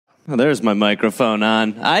Oh, there's my microphone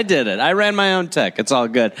on. I did it. I ran my own tech. It's all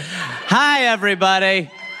good. Hi, everybody.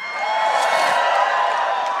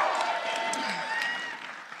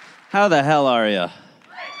 How the hell are you?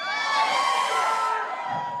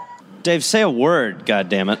 Dave, say a word,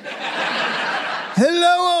 goddammit.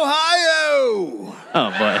 Hello, Ohio! Oh,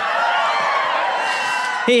 boy.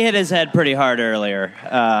 He hit his head pretty hard earlier.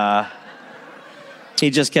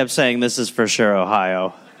 He just kept saying, this is for sure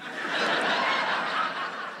Ohio.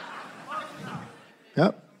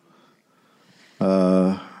 Yep.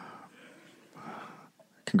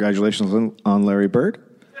 Congratulations on Larry Bird.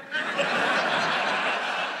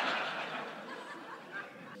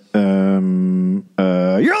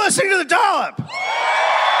 You're listening to The Dollop!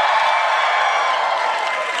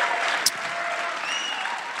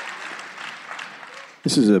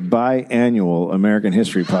 This is a biannual American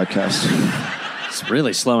history podcast. It's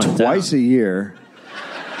really slowing down. Twice a year.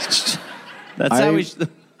 That's how we should...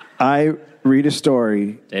 I read a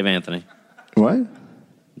story. Dave Anthony. What?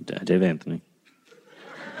 Dave Anthony.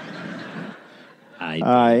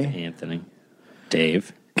 Anthony.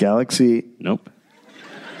 Dave. Galaxy. Nope.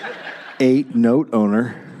 8 note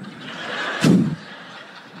owner.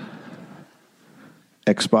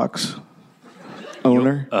 Xbox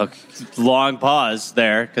owner. Long pause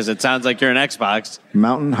there, because it sounds like you're an Xbox.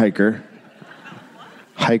 Mountain hiker.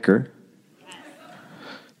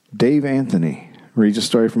 Dave Anthony reads a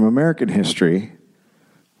story from American history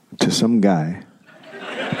to some guy.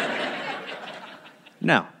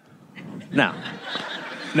 No,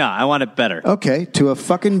 I want it better. Okay, to a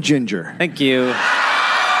fucking ginger. Thank you.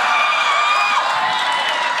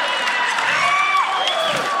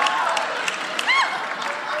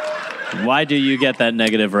 Why do you get that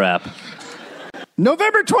negative rap?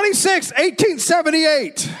 November 26,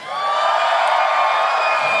 1878.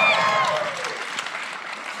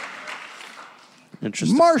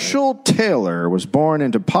 Interesting. Marshall Taylor was born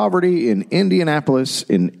into poverty in Indianapolis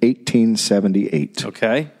in 1878.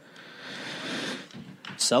 Okay.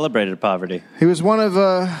 Celebrated poverty. He was one of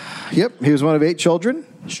 8 children.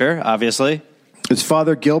 Sure, obviously. His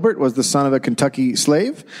father, Gilbert, was the son of a Kentucky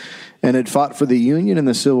slave and had fought for the Union in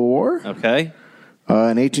the Civil War. Okay. In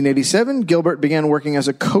 1887, Gilbert began working as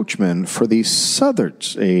a coachman for the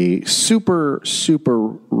Southards, a super, super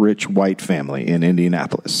rich white family in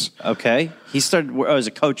Indianapolis. Okay. He started as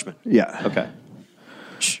a coachman. Yeah. Okay.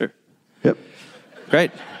 Sure. Yep. Great.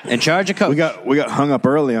 In charge of coach. We got hung up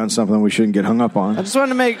early on something we shouldn't get hung up on. I just wanted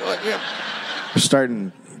to make... We're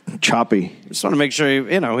starting choppy. Just want to make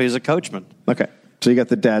sure, he's a coachman. Okay. So you got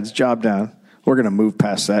the dad's job down. We're going to move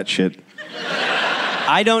past that shit.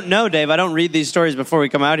 I don't know, Dave. I don't read these stories before we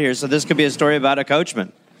come out here, so this could be a story about a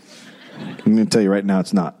coachman. I'm going to tell you right now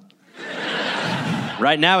it's not.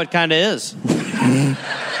 Right now it kind of is.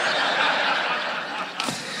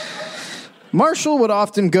 Marshall would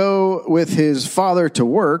often go with his father to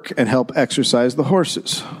work and help exercise the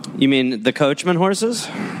horses. You mean the coachman horses?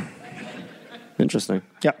 Interesting.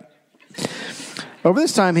 Yeah. Over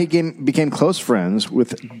this time, he became close friends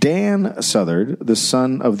with Dan Southard, the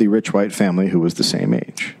son of the rich white family who was the same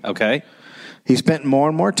age. Okay. He spent more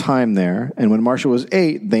and more time there, and when Marshall was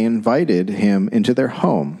 8, they invited him into their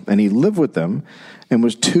home, and he lived with them and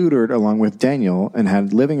was tutored along with Daniel and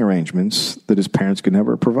had living arrangements that his parents could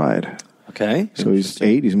never provide. Okay. So he's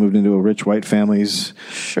 8. He's moved into a rich white family's...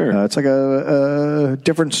 Sure. It's like a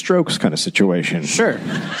different strokes kind of situation. Sure.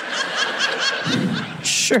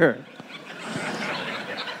 Sure.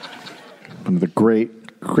 One of the great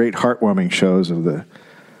heartwarming shows of the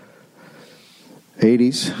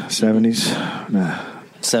 80s, 70s.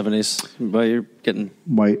 70s. But you're getting...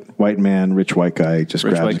 White man, rich white guy, just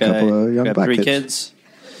grabs a couple of young got black 3 kids.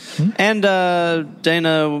 And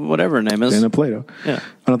Dana, whatever her name is. Dana Plato. Yeah.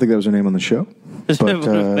 I don't think that was her name on the show. But,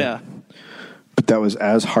 yeah. But that was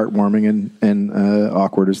as heartwarming and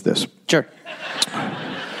awkward as this. Sure.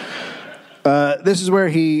 This is where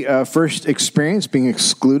he first experienced being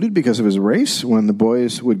excluded because of his race. When the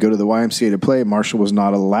boys would go to the YMCA to play, Marshall was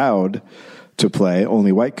not allowed to play.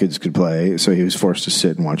 Only white kids could play, so he was forced to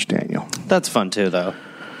sit and watch Daniel. That's fun, too, though.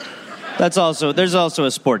 There's also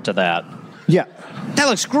a sport to that. Yeah. That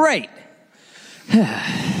looks great.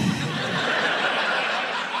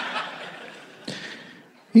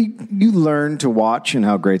 You learn to watch and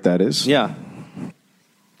how great that is. Yeah.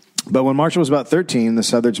 But when Marshall was about 13, the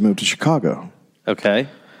Southards moved to Chicago. Okay.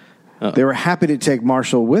 They were happy to take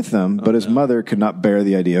Marshall with them, but his mother could not bear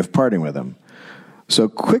the idea of parting with him. So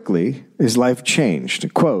quickly, his life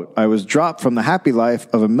changed. Quote, I was dropped from the happy life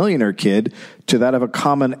of a millionaire kid to that of a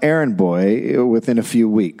common errand boy within a few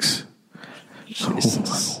weeks.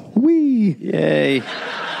 Jesus. Whee! Yay.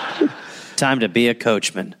 Time to be a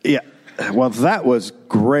coachman. Yeah. Well, that was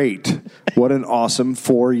great. What an awesome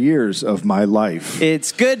 4 years of my life.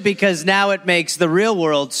 It's good because now it makes the real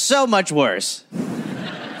world so much worse.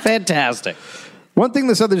 Fantastic. One thing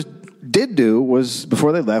the Southers did do was,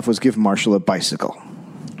 before they left, was give Marshall a bicycle.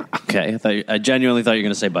 Okay, I genuinely thought you were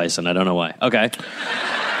going to say bison. I don't know why. Okay.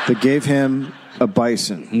 They gave him a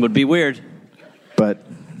bison. Would be weird. But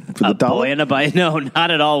for the dollar, boy and a bison. No, not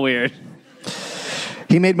at all weird.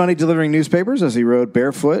 he made money delivering newspapers as he rode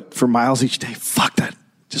barefoot for miles each day. Fuck that.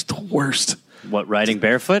 Just the worst. What, riding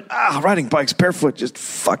barefoot? Riding bikes barefoot just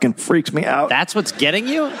fucking freaks me out. That's what's getting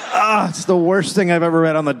you? It's the worst thing I've ever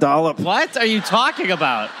read on the dollop. What are you talking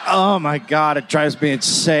about? Oh, my God. It drives me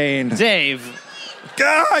insane. Dave.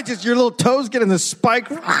 God, just your little toes get in the spike.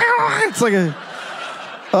 It's like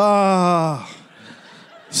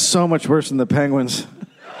so much worse than the penguins.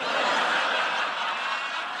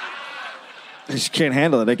 I just can't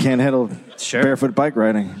handle it. I can't handle barefoot bike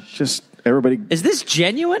riding. Just everybody. Is this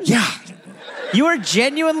genuine? Yeah. You are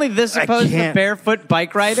genuinely this opposed to barefoot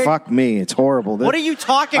bike riding? Fuck me. It's horrible. What are you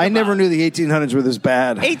talking about? I never knew the 1800s were this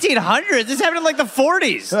bad. 1800s? This happened in like the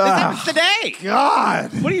 40s. This happens today.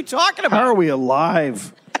 God. What are you talking about? How are we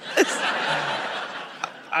alive?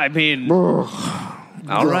 I mean, all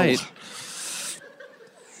right.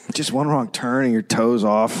 Just one wrong turn and your toes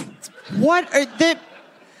off. What?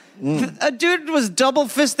 A dude was double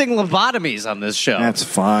fisting lobotomies on this show. That's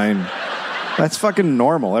fine. That's fucking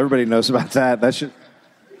normal. Everybody knows about that. It's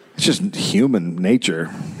just human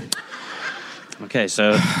nature. Okay,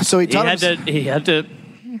 so he had to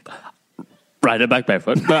ride it back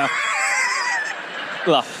barefoot.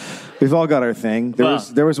 We've all got our thing.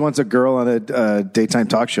 There was once a girl on a daytime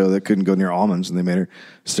talk show that couldn't go near almonds, and they made her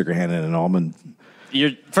stick her hand in an almond.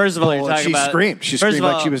 First of all, you're talking about... She screamed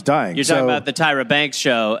like she was dying. You're talking about the Tyra Banks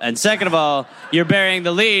show. And second of all, you're burying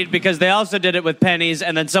the lead because they also did it with pennies,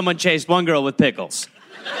 and then someone chased one girl with pickles.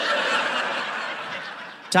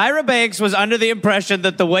 Tyra Banks was under the impression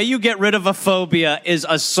that the way you get rid of a phobia is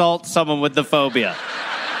assault someone with the phobia.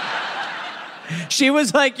 She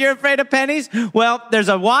was like, you're afraid of pennies? Well, there's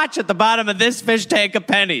a watch at the bottom of this fish tank of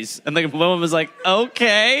pennies. And the woman was like,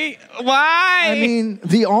 okay, why? I mean,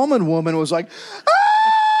 the almond woman was like,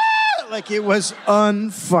 like it was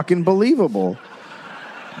unfucking believable.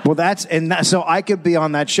 Well, so I could be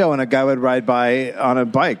on that show and a guy would ride by on a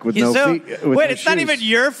bike with no feet. It's not even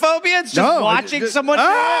your phobia? It's just watching someone.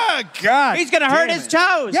 Oh, God. He's going to hurt his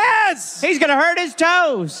toes. Yes. He's going to hurt his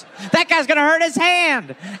toes. That guy's going to hurt his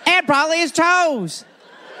hand and probably his toes.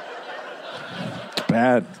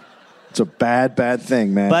 Bad. It's a bad, bad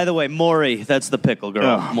thing, man. By the way, Maury, that's the pickle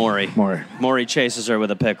girl. Oh, Maury. Maury chases her with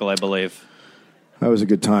a pickle, I believe. That was a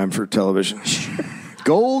good time for television.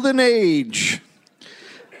 Golden age.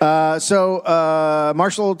 So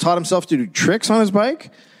Marshall taught himself to do tricks on his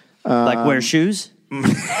bike. Like wear shoes? In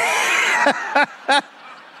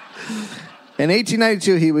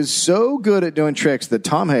 1892, he was so good at doing tricks that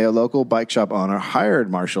Tom Hay, a local bike shop owner,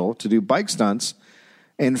 hired Marshall to do bike stunts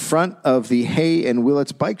in front of the Hay and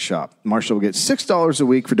Willett's bike shop. Marshall would get $6 a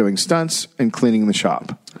week for doing stunts and cleaning the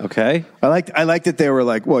shop. Okay. I liked that they were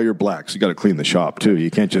like, well, you're black, so you got to clean the shop, too.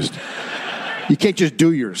 You can't just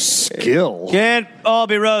do your skill. Can't all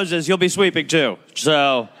be roses. You'll be sweeping, too.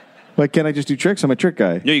 So... Why can't I just do tricks? I'm a trick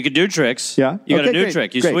guy. No, you can do tricks. Yeah? You got a new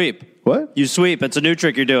trick. You sweep. What? You sweep. It's a new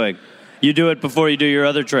trick you're doing. You do it before you do your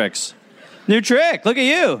other tricks. New trick. Look at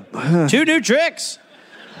you. 2 new tricks.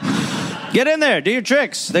 Get in there. Do your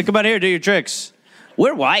tricks. Then come out here. Do your tricks.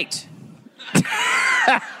 We're white.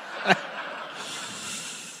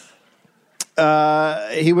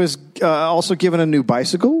 He was also given a new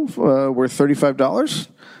bicycle worth $35.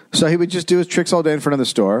 So he would just do his tricks all day in front of the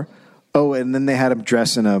store. Oh, and then they had him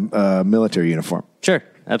dress in a military uniform. Sure.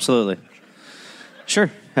 Absolutely. Sure.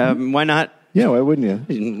 Why not? Yeah, why wouldn't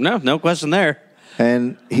you? No question there.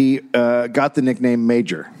 And he got the nickname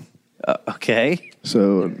Major. Okay.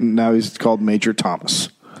 So now he's called Major Thomas.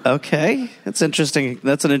 Okay. That's interesting.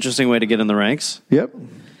 That's an interesting way to get in the ranks. Yep.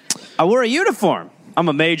 I wore a uniform. I'm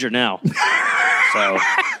a major now. So.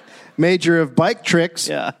 Major of bike tricks.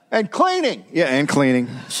 Yeah. And cleaning. Yeah, and cleaning.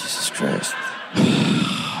 Jesus Christ.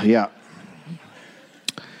 Yeah.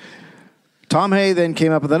 Tom Hay then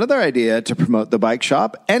came up with another idea to promote the bike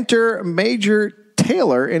shop. Enter Major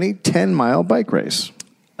Taylor in a 10-mile bike race.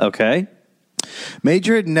 Okay.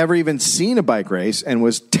 Major had never even seen a bike race and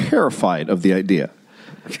was terrified of the idea.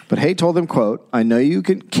 But Hay told him, quote, I know you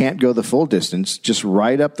can't go the full distance. Just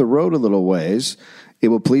ride up the road a little ways. It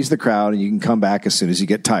will please the crowd, and you can come back as soon as you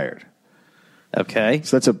get tired. Okay.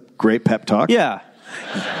 So that's a great pep talk. Yeah.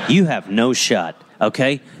 You have no shot,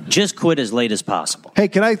 okay? Just quit as late as possible. Hey,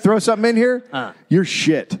 can I throw something in here? You're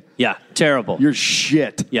shit. Yeah, terrible. You're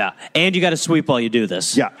shit. Yeah, and you got to sweep while you do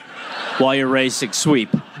this. Yeah. While you're racing, sweep.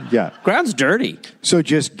 Yeah. Ground's dirty. So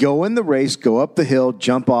just go in the race, go up the hill,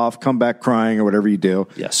 jump off, come back crying or whatever you do.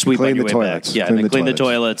 Yeah, sweep clean on your the way toilets. back. Yeah, clean the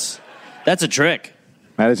toilets. That's a trick.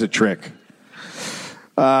 That is a trick.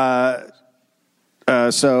 So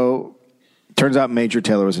turns out Major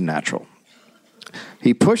Taylor was a natural.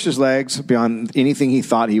 He pushed his legs beyond anything he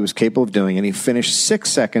thought he was capable of doing, and he finished 6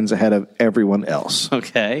 seconds ahead of everyone else.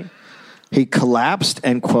 Okay. He collapsed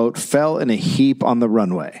and, quote, fell in a heap on the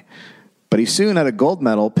runway. But he soon had a gold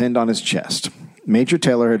medal pinned on his chest. Major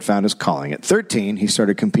Taylor had found his calling. At 13, he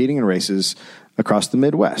started competing in races across the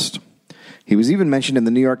Midwest. He was even mentioned in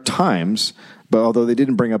the New York Times, but although they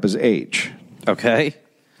didn't bring up his age. Okay.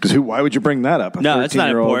 Because why would you bring that up? No, it's not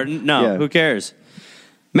important. No, Yeah. Who cares?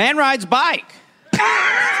 Man rides bike.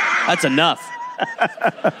 That's enough.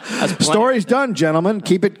 That's Story's done, gentlemen.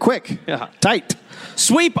 Keep it quick. Yeah. Tight.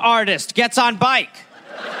 Sweep artist gets on bike.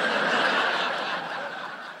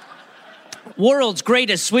 World's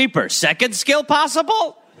greatest sweeper. Second skill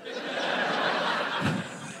possible?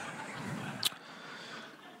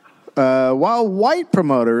 While white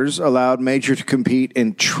promoters allowed Major to compete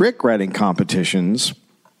in trick riding competitions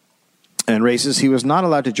and races, he was not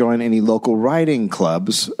allowed to join any local riding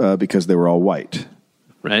clubs because they were all white.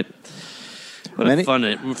 Right. What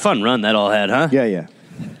a fun run that all had, huh? Yeah.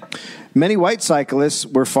 Many white cyclists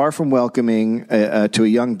were far from welcoming to a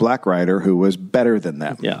young black rider who was better than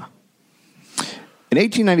them. Yeah. In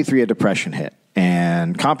 1893, a depression hit,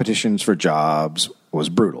 and competitions for jobs was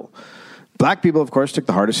brutal. Black people, of course, took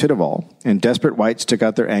the hardest hit of all, and desperate whites took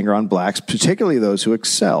out their anger on blacks, particularly those who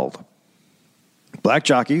excelled. Black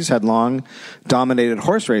jockeys had long dominated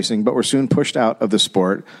horse racing, but were soon pushed out of the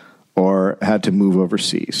sport or had to move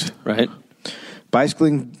overseas. Right.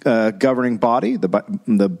 Bicycling governing body,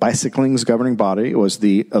 the bicycling's governing body was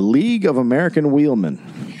the League of American Wheelmen.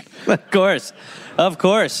 Of course.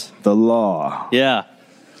 The law. Yeah.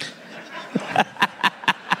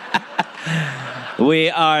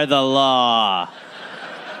 We are the law.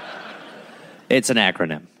 It's an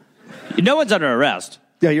acronym. No one's under arrest.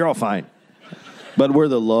 Yeah, you're all fine. But we're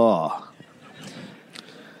the law.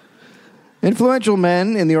 Influential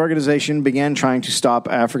men in the organization began trying to stop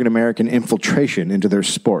African-American infiltration into their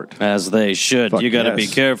sport. As they should. Fuck You got to yes. be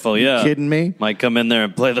careful, yeah. You kidding me? Might come in there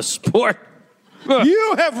and play the sport.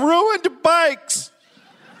 You have ruined bikes!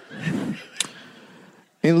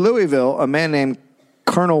 In Louisville, a man named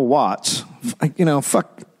Colonel Watts,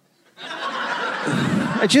 fuck.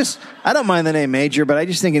 I don't mind the name Major, but I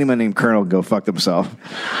just think anyone named Colonel can go fuck themselves.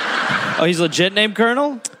 Oh, he's legit named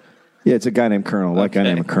Colonel? Yeah, it's a guy named Colonel, white guy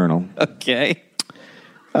named Colonel. Okay.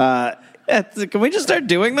 Can we just start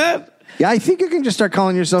doing that? Yeah, I think you can just start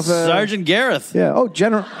calling yourself Sergeant Gareth. Yeah. Oh,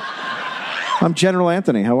 General. I'm General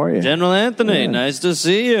Anthony. How are you? General Anthony, Yeah. Nice to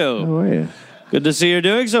see you. How are you? Good to see you're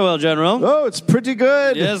doing so well, General. Oh, it's pretty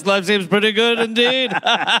good. Yes, life seems pretty good indeed. We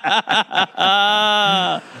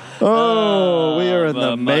are in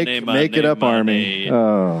the make it up money. army.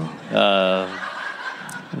 Oh.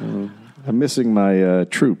 I'm missing my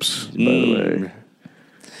troops, by the way.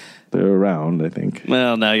 They're around, I think.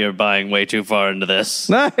 Well, now you're buying way too far into this.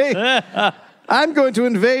 Hey, I'm going to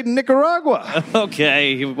invade Nicaragua.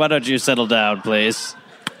 Okay, why don't you settle down, please?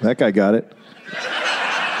 That guy got it.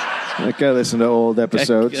 That guy listened to old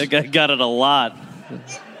episodes. I got it a lot.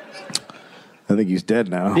 I think he's dead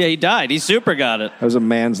now. Yeah, he died. He super got it. That was a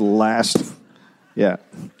man's last. Yeah.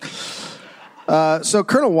 So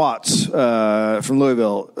Colonel Watts from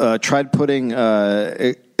Louisville tried putting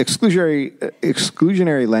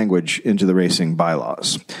exclusionary language into the racing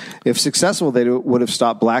bylaws. If successful, they would have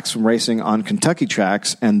stopped blacks from racing on Kentucky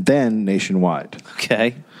tracks and then nationwide.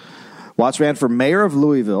 Okay. Watts ran for mayor of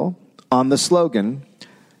Louisville on the slogan,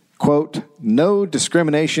 quote, "No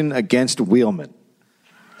discrimination against wheelmen."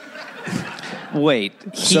 Wait,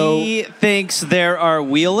 he thinks there are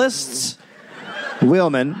wheelists?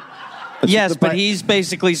 Wheelmen. Yes, but he's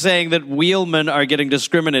basically saying that wheelmen are getting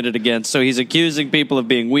discriminated against, so he's accusing people of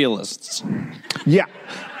being wheelists. Yeah.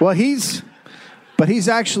 Well, he's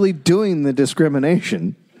actually doing the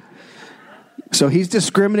discrimination. So he's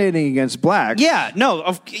discriminating against blacks. Yeah, no,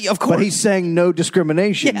 of course. But he's saying no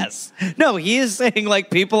discrimination. Yes. No, he is saying, like,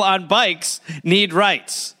 people on bikes need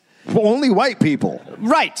rights. Well, only white people.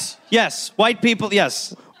 Right. Yes. White people,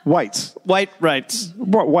 yes. Whites. White rights.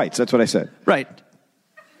 Whites, that's what I said. Right.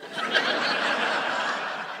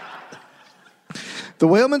 The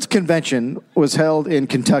Whalemen's Convention was held in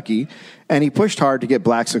Kentucky, and he pushed hard to get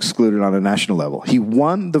blacks excluded on a national level. He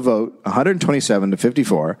won the vote 127 to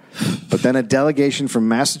 54, but then a delegation from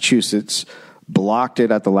Massachusetts blocked it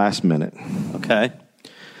at the last minute. Okay.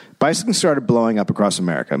 Bicycling started blowing up across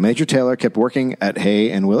America. Major Taylor kept working at Hay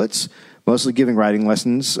and Willits, mostly giving riding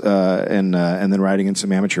lessons and then riding in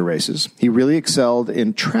some amateur races. He really excelled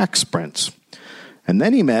in track sprints. And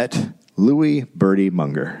then he met Louis Birdie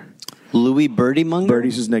Munger. Louis Birdie Munger?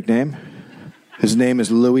 Birdie's his nickname. His name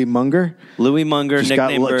is Louis Munger. Louis Munger,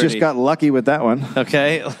 nickname Birdie. Just got lucky with that one.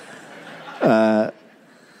 Okay.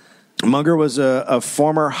 Munger was a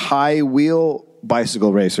former high wheel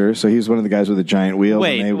bicycle racer, so he was one of the guys with a giant wheel.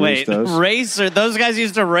 Wait, racer? Those guys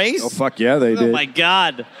used to race? Oh fuck yeah, they did. Oh my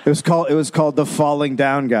god! It was called the Falling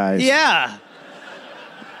Down Guys. Yeah.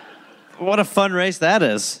 What a fun race that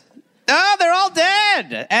is! Oh, they're all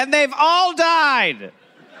dead, and they've all died.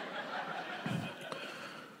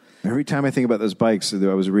 Every time I think about those bikes, I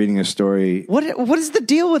was reading a story. What is the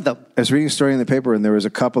deal with them? I was reading a story in the paper, and there was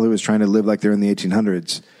a couple who was trying to live like they're in the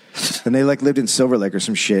 1800s. And they lived in Silver Lake or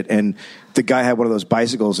some shit, and the guy had one of those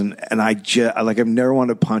bicycles, and I've never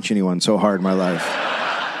wanted to punch anyone so hard in my life.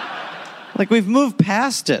 Like, we've moved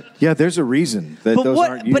past it. Yeah, there's a reason that those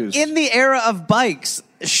aren't used. But in the era of bikes,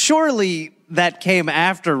 surely that came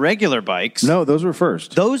after regular bikes. No, those were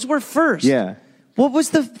first. Those were first. Yeah.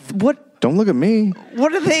 What? Don't look at me.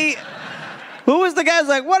 What did they? Who was the guy's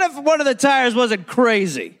like? What if one of the tires wasn't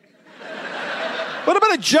crazy? What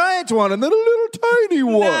about a giant one and then a little tiny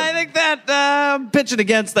one? Nah, I think that I'm pitching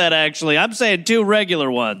against that. Actually, I'm saying 2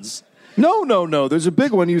 regular ones. No. There's a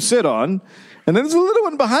big one you sit on, and then there's a little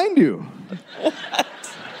one behind you. What?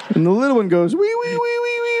 And the little one goes wee wee wee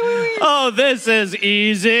wee wee wee. Oh, this is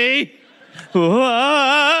easy. When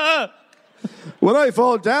I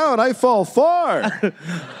fall down, I fall far.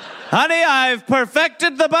 Honey, I've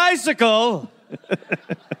perfected the bicycle.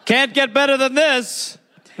 Can't get better than this.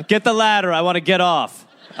 Get the ladder. I want to get off.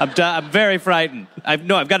 I'm very frightened. I've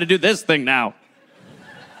got to do this thing now.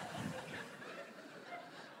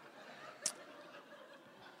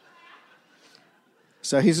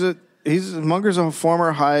 So Munger's a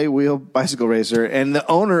former high wheel bicycle racer and the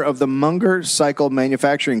owner of the Munger Cycle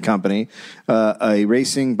Manufacturing Company, a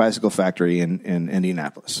racing bicycle factory in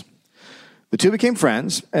Indianapolis. The two became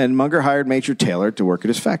friends, and Munger hired Major Taylor to work at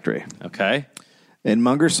his factory. Okay. And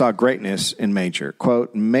Munger saw greatness in Major.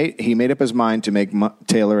 Quote, he made up his mind to make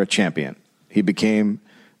Taylor a champion. He became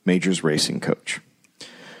Major's racing coach.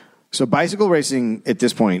 So bicycle racing at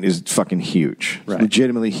this point is fucking huge. Right.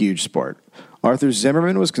 Legitimately huge sport. Arthur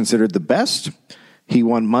Zimmerman was considered the best. He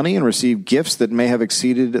won money and received gifts that may have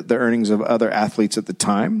exceeded the earnings of other athletes at the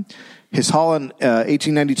time. His haul in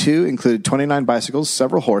 1892 included 29 bicycles,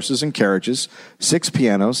 several horses and carriages, 6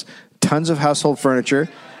 pianos, tons of household furniture,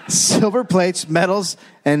 silver plates, medals,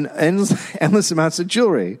 and endless amounts of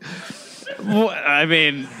jewelry. I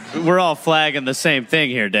mean, we're all flagging the same thing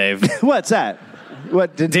here, Dave. What's that?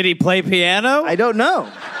 What did he play piano? I don't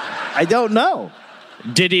know.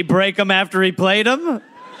 Did he break them after he played them?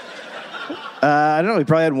 I don't know. He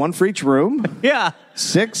probably had one for each room. Yeah.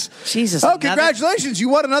 6. Jesus. Oh, congratulations. You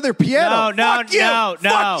won another piano. Fuck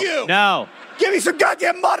you. No. Give me some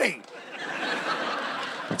goddamn money.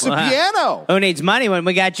 It's a piano. Who needs money when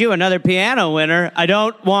we got you another piano winner? I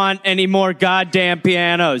don't want any more goddamn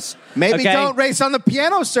pianos. Maybe don't race on the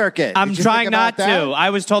piano circuit. I'm trying not to.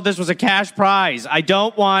 I was told this was a cash prize. I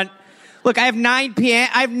don't want... Look, I have 9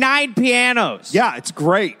 pianos. Yeah, it's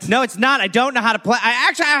great. No, it's not. I don't know how to play.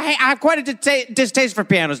 I have quite a distaste for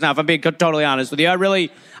pianos now, if I'm being totally honest with you.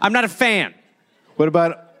 I'm not a fan. What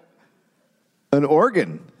about an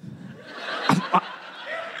organ?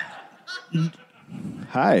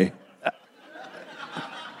 Hi.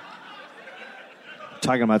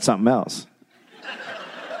 Talking about something else.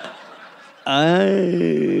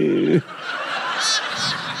 Hi.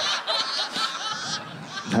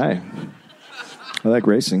 I like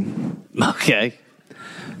racing. Okay.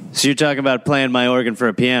 So you're talking about playing my organ for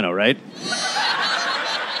a piano, right?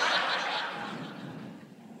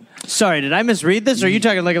 Sorry, did I misread this, or are you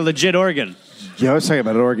talking like a legit organ? Yeah, I was talking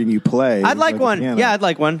about an organ you play. I'd like one. Yeah, I'd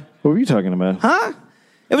like one. What were you talking about? Huh?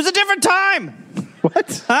 It was a different time.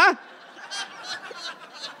 What? Huh?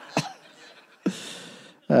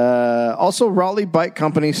 Also, Raleigh Bike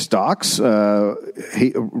Company stocks.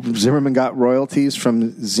 Zimmerman got royalties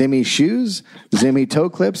from Zimmy Shoes, Zimmy Toe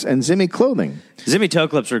Clips, and Zimmy Clothing. Zimmy Toe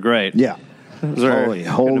Clips were great. Yeah. Holy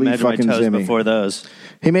fucking my toes Zimmy. Before those.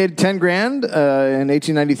 He made 10 grand in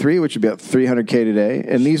 1893, which would be about 300K today.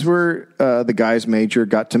 And these were the guys Major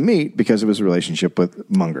got to meet because of his relationship with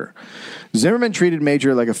Munger. Zimmerman treated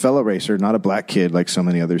Major like a fellow racer, not a black kid like so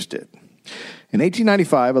many others did. In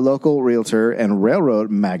 1895, a local realtor and railroad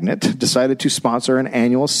magnate decided to sponsor an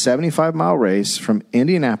annual 75-mile race from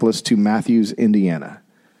Indianapolis to Matthews, Indiana.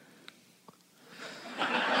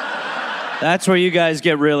 That's where you guys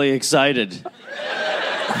get really excited.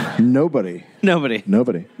 Nobody. No.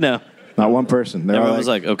 Not one person. Everyone was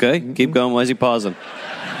like, okay, keep going. Why is he pausing?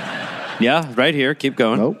 Yeah, right here. Keep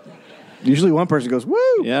going. Nope. Usually one person goes,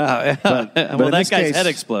 woo! Yeah. But well, that guy's head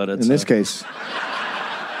exploded. In this case,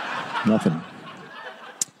 nothing.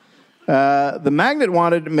 The magnate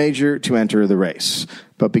wanted Major to enter the race,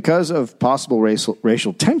 but because of possible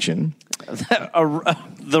racial tension...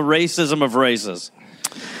 the racism of races.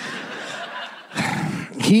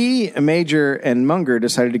 He, Major, and Munger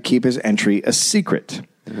decided to keep his entry a secret.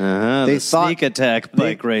 They sneak attack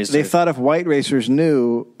bike racer. They thought if white racers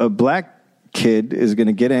knew a black kid is going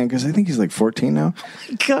to get in, because I think he's like 14 now,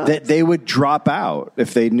 that they would drop out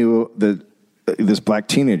if they knew that this black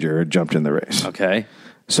teenager had jumped in the race. Okay.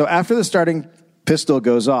 So after the starting pistol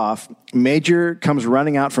goes off, Major comes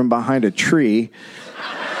running out from behind a tree.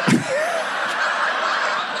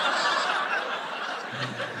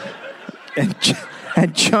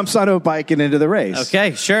 and jumps onto a bike and into the race.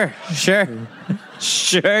 Okay, sure.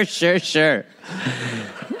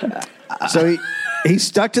 So he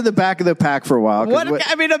stuck to the back of the pack for a while.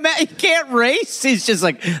 I mean, he can't race. He's just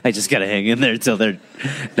like, I just got to hang in there until they're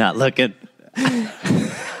not looking.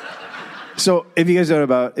 So if you guys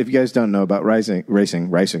don't know about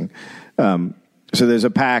racing, so there's a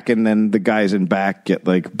pack, and then the guys in back get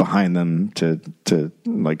like behind them to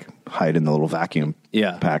like hide in the little vacuum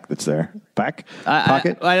pack that's there. Pocket?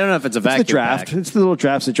 I don't know if it's a vacuum. It's the draft. Pack. It's the little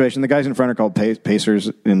draft situation. The guys in front are called pacers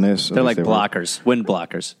in this. They're like blockers, wind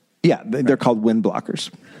blockers. Yeah, they're called wind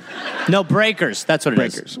blockers. No, breakers. That's what it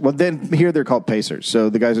is. Breakers. Well, then here they're called pacers. So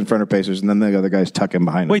the guys in front are pacers, and then the other guys tuck in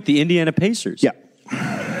behind them. Wait, the Indiana Pacers? Yeah.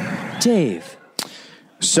 Dave.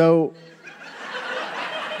 So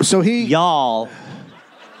he... Y'all.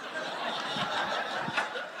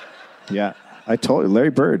 Yeah, I told you, Larry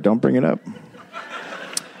Bird, don't bring it up.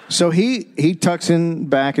 So he tucks in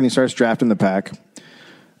back and he starts drafting the pack.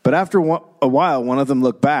 But after a while, one of them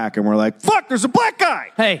looked back and we're like, fuck, there's a black guy!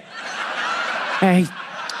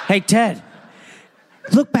 Hey, Ted.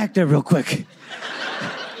 Look back there real quick.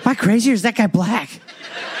 Am I crazy or is that guy black?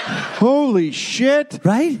 Holy shit.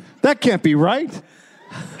 Right? That can't be right.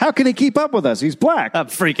 How can he keep up with us? He's black. I'm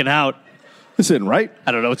freaking out. This isn't right.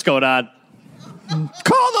 I don't know what's going on.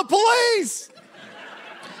 Call the police!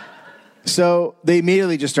 So they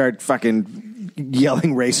immediately just start fucking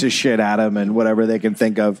yelling racist shit at him and whatever they can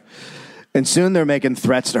think of. And soon they're making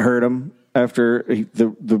threats to hurt him after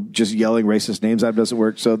the just yelling racist names out doesn't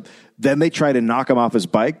work. So then they try to knock him off his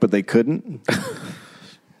bike, but they couldn't.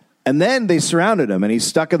 And then they surrounded him, and he's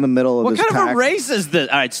stuck in the middle of his pack. What kind of a race is this?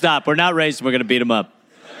 All right, stop. We're not racing. We're going to beat him up.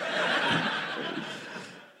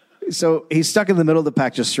 So he's stuck in the middle of the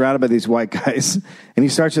pack, just surrounded by these white guys. And he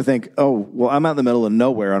starts to think, oh, well, I'm out in the middle of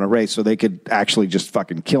nowhere on a race, so they could actually just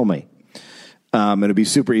fucking kill me. And it'd be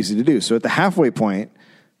super easy to do. So at the halfway point,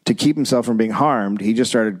 to keep himself from being harmed, he just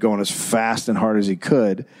started going as fast and hard as he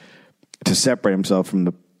could to separate himself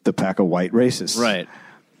from the pack of white racists. Right.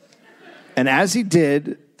 And as he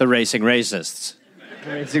did... The racing racists.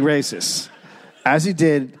 As he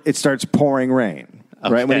did, it starts pouring rain,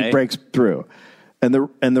 right, when he breaks through. And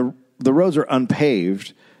the roads are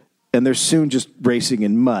unpaved, and they're soon just racing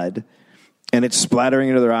in mud, and it's splattering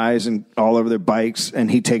into their eyes and all over their bikes, and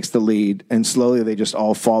he takes the lead, and slowly they just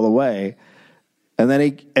all fall away. And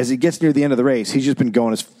then as he gets near the end of the race, he's just been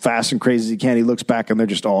going as fast and crazy as he can. He looks back, and they're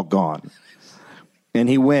just all gone. And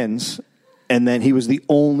he wins, and then he was the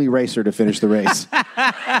only racer to finish the race.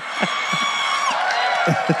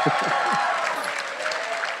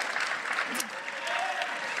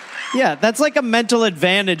 Yeah, that's like a mental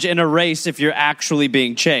advantage in a race if you're actually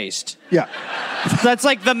being chased. Yeah. That's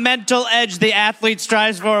like the mental edge the athlete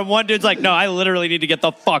strives for, and one dude's like, no, I literally need to get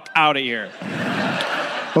the fuck out of here.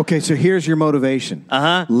 Okay, so here's your motivation.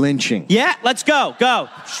 Uh-huh. Lynching. Yeah, let's go. Go.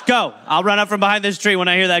 I'll run up from behind this tree when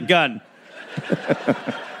I hear that gun.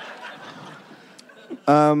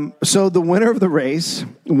 So the winner of the race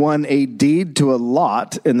won a deed to a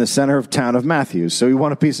lot in the center of town of Matthews. So he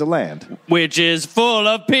won a piece of land. Which is full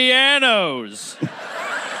of pianos.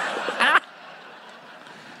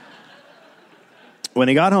 When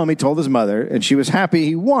he got home, he told his mother, and she was happy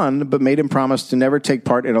he won, but made him promise to never take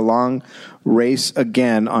part in a long race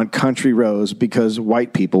again on country roads because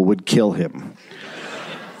white people would kill him.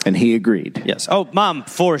 And he agreed. Yes. Oh, Mom,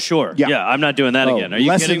 for sure. Yeah, I'm not doing that again. Are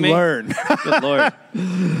you kidding me? Lesson learned. Good Lord.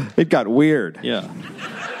 It got weird. Yeah.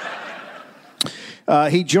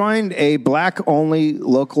 He joined a black-only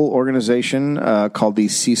local organization called the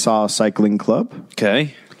Seesaw Cycling Club.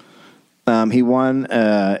 Okay. He won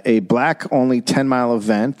a black-only 10-mile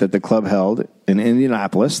event that the club held in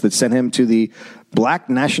Indianapolis that sent him to the Black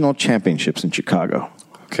National Championships in Chicago.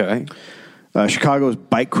 Okay. Chicago was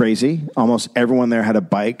bike crazy. Almost everyone there had a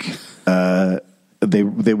bike. They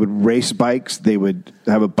would race bikes. They would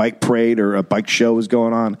have a bike parade or a bike show was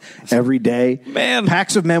going on every day. Man.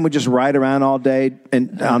 Packs of men would just ride around all day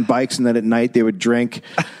and on bikes, and then at night they would drink.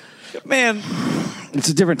 Man. It's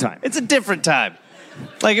a different time. It's a different time.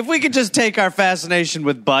 Like, if we could just take our fascination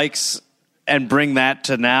with bikes and bring that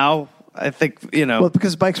to now, I think, Well,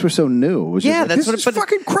 because bikes were so new. It was just that's what it's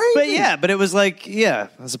fucking crazy. But it was like,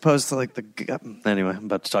 as opposed to like anyway, I'm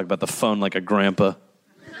about to talk about the phone like a grandpa.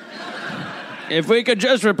 If we could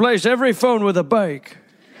just replace every phone with a bike,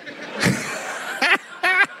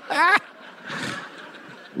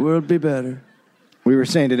 world be better. We were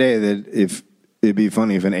saying today that if it'd be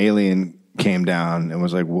funny if an alien came down and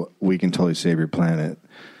was like, we can totally save your planet.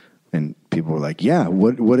 And people were like, yeah,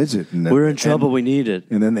 what is it? And we're in trouble, we need it.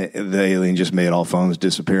 And then the alien just made all phones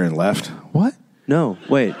disappear and left. What? No,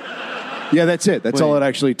 wait. Yeah, that's it. That's all it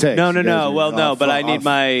actually takes. No. Well, no, but I need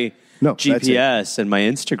my GPS and my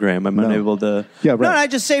Instagram. I'm unable to. Yeah, right. No, I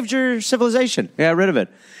just saved your civilization. I got rid of it.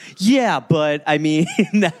 Yeah, but I mean,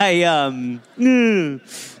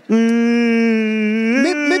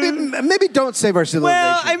 Maybe don't save our civilization.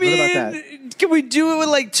 Well, I mean, what about that? Can we do it with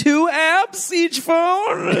like 2 apps each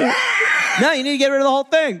phone? No, you need to get rid of the whole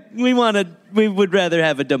thing. We would rather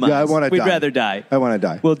have a demise. Yeah, I want to die. We'd rather die. I want to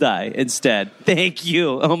die. We'll die instead. Thank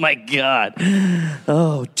you. Oh my God.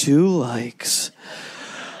 Oh, 2 likes.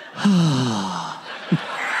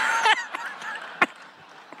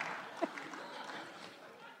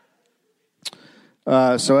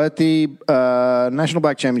 So at the National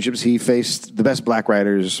Black Championships, he faced the best black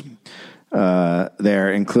riders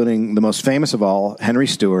there, including the most famous of all, Henry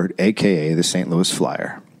Stewart, a.k.a. the St. Louis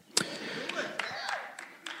Flyer.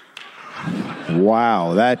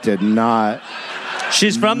 Wow, that did not...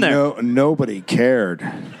 She's from there. Nobody cared.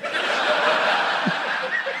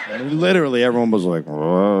 Literally, everyone was like,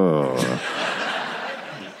 whoa.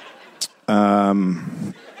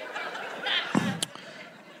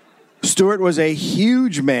 Stewart was a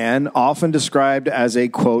huge man, often described as a,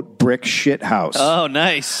 quote, brick shit house. Oh,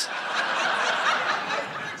 nice.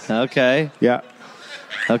 Okay. Yeah.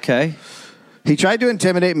 Okay. He tried to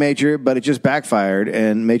intimidate Major, but it just backfired,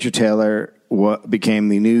 and Major Taylor became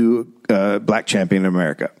the new black champion of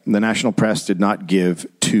America. The national press did not give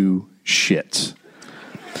 2 shits.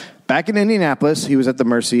 Back in Indianapolis, he was at the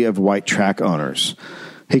mercy of white track owners.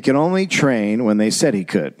 He could only train when they said he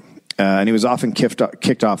could, and he was often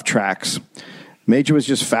kicked off tracks. Major was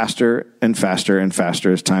just faster and faster and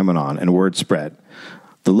faster as time went on, and word spread.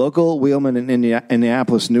 The local wheelman in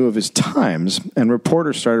Indianapolis knew of his times, and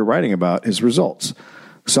reporters started writing about his results.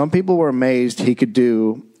 Some people were amazed he could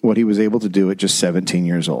do what he was able to do at just 17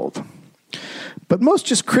 years old. But most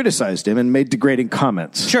just criticized him and made degrading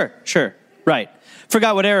comments. Sure. Right.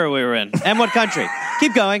 Forgot what era we were in and what country.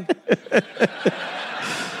 Keep going.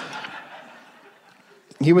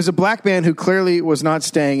 He was a black man who clearly was not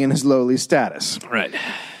staying in his lowly status. Right.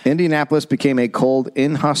 Indianapolis became a cold,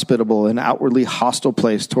 inhospitable, and outwardly hostile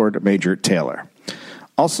place toward Major Taylor.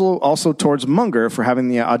 Also towards Munger for having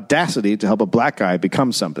the audacity to help a black guy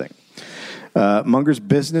become something. Munger's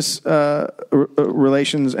business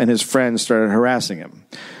relations and his friends started harassing him.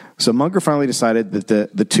 So Munger finally decided that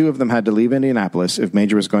the 2 of them had to leave Indianapolis if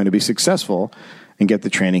Major was going to be successful and get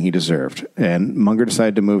the training he deserved. And Munger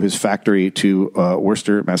decided to move his factory to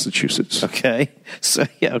Worcester, Massachusetts. Okay. So,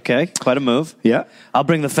 okay. Quite a move. Yeah. I'll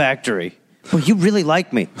bring the factory. Well, you really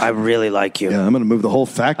like me. I really like you. Yeah, I'm going to move the whole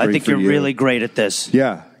factory. I think you're really great at this.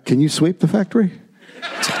 Yeah. Can you sweep the factory?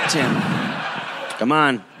 Tim. Come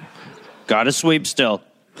on. Gotta sweep still.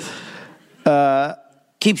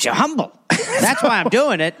 Keeps you humble. That's why I'm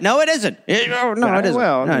doing it. No, it isn't. It isn't. No, it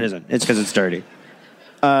isn't. It's because it's dirty.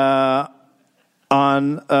 On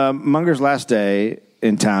Munger's last day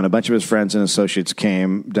in town, a bunch of his friends and associates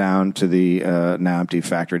came down to the now empty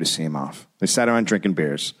factory to see him off. They sat around drinking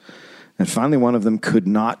beers. And finally, one of them could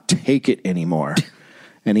not take it anymore.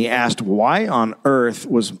 And he asked, why on earth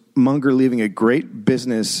was Munger leaving a great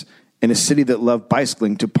business in a city that loved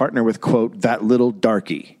bicycling to partner with, quote, that little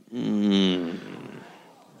darky?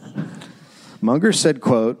 Munger said,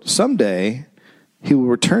 quote, someday he will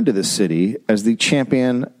return to this city as the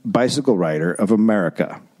champion bicycle rider of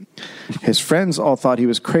America. His friends all thought he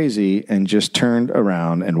was crazy and just turned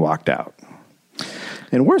around and walked out.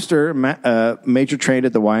 In Worcester, Major trained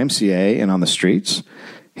at the YMCA and on the streets.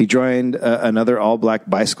 He joined another all-black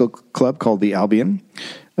bicycle club called the Albion.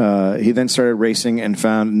 He then started racing and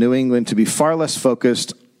found New England to be far less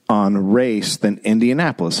focused on race than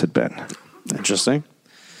Indianapolis had been. Interesting.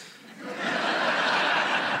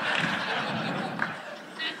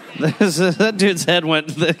 That dude's head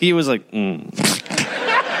went, he was like,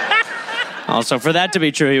 Also, for that to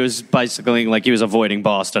be true, he was bicycling like he was avoiding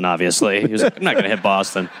Boston, obviously. He was like, I'm not going to hit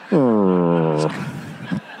Boston.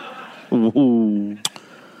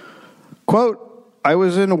 Quote, I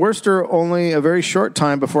was in Worcester only a very short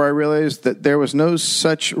time before I realized that there was no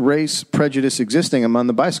such race prejudice existing among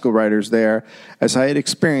the bicycle riders there as I had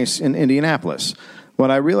experienced in Indianapolis.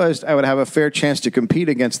 When I realized I would have a fair chance to compete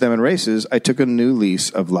against them in races, I took a new lease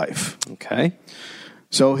of life. Okay.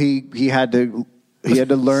 So he had to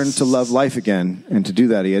learn to love life again, and to do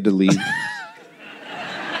that, he had to leave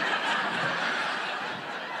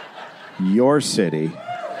your city,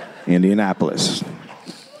 Indianapolis.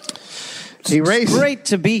 It's great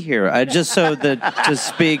to be here. To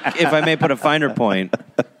speak, if I may put a finer point.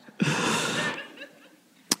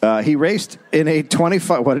 He raced in a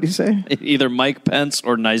 25... What did he say? Either Mike Pence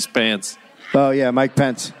or Nice Pants. Oh, yeah, Mike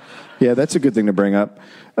Pence. Yeah, that's a good thing to bring up.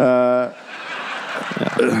 Why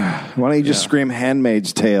don't you just scream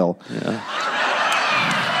Handmaid's Tale? Yeah.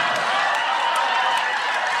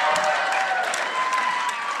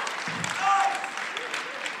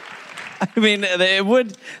 I mean, it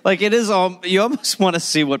would, like, it is all, you almost want to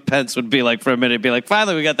see what Pence would be like for a minute. Be like,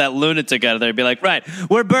 finally, we got that lunatic out of there. Be like, right,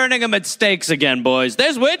 we're burning them at stakes again, boys.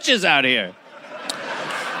 There's witches out here.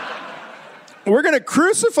 We're going to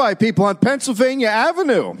crucify people on Pennsylvania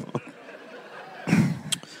Avenue.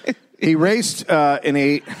 He raced in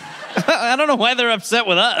a... I don't know why they're upset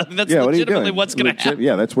with us. That's legitimately what's going to happen.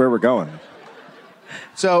 Yeah, that's where we're going.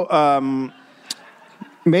 So,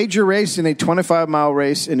 Major raced in a 25-mile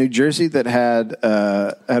race in New Jersey that had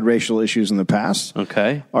racial issues in the past.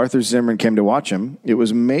 Okay. Arthur Zimmerman came to watch him. It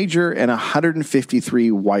was Major and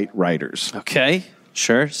 153 white riders. Okay,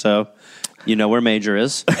 sure. So, you know where Major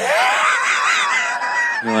is.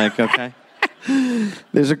 You're like, okay.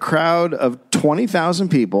 There's a crowd of 20,000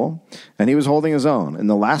 people, and he was holding his own. In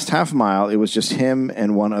the last half mile, it was just him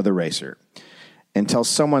and one other racer. Until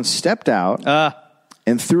someone stepped out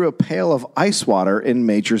and threw a pail of ice water in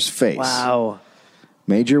Major's face. Wow.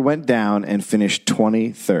 Major went down and finished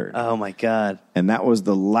 23rd. Oh, my God. And that was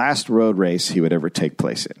the last road race he would ever take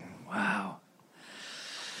place in. Wow.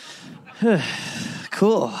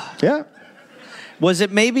 Cool. Yeah. Was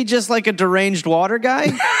it maybe just like a deranged water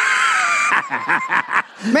guy?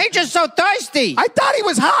 Major's so thirsty. I thought he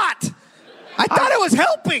was hot. I thought it was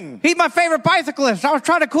helping. He's my favorite bicyclist. I was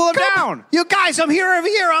trying to cool him down. You guys, I'm here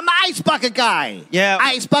every year. I'm the Ice Bucket guy. Yeah.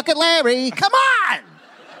 Ice Bucket Larry. Come on.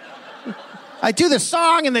 I do the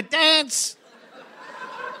song and the dance.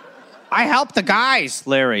 I help the guys,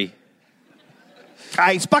 Larry.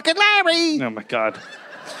 Ice Bucket Larry. Oh, my God.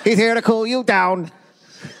 He's here to cool you down.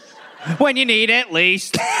 When you need it,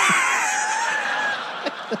 least.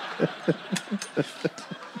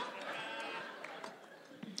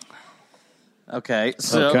 Okay.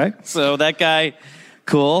 So that guy,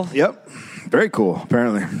 cool. Yep. Very cool,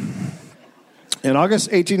 apparently. In August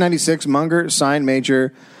 1896, Munger signed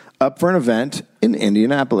Major up for an event in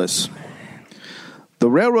Indianapolis. The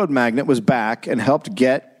railroad magnate was back and helped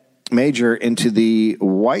get Major into the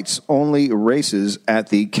whites-only races at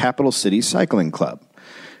the Capital City Cycling Club.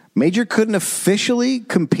 Major couldn't officially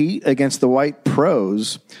compete against the white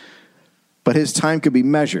pros, but his time could be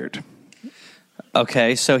measured.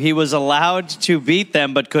 Okay, so he was allowed to beat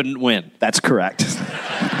them but couldn't win. That's correct.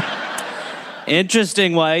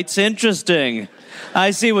 Interesting, Whites. Interesting.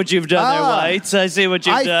 I see what you've done there, Whites. I see what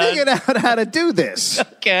you've done. I figured out how to do this.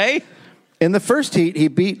 Okay. In the first heat, he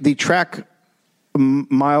beat the track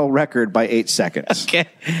mile record by 8 seconds. Okay.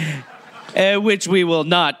 Which we will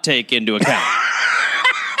not take into account.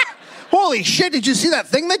 Holy shit, did you see that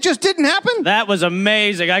thing that just didn't happen? That was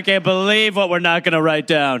amazing. I can't believe what we're not going to write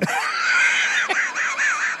down.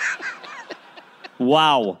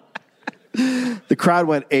 Wow. The crowd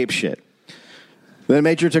went apeshit. Then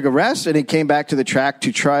Major took a rest, and he came back to the track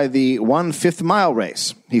to try the 1/5 mile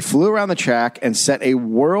race. He flew around the track and set a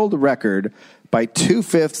world record by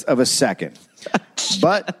 2/5 of a second.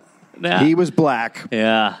 But he was black.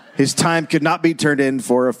 Yeah. His time could not be turned in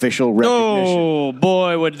for official recognition. Oh,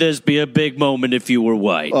 boy, would this be a big moment if you were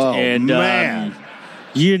white. Oh, man.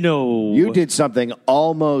 You did something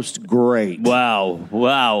almost great.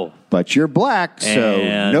 Wow. But you're black,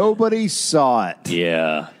 so nobody saw it.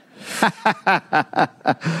 Yeah.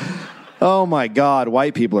 Oh, my God.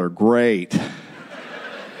 White people are great.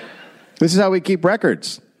 This is how we keep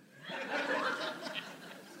records.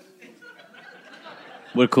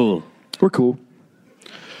 We're cool. We're cool.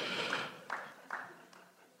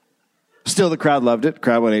 Still, the crowd loved it.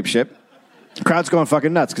 Crowd went apeshit. Crowd's going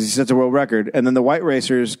fucking nuts because he sets a world record. And then the white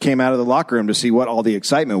racers came out of the locker room to see what all the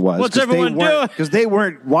excitement was. What's everyone doing? Because they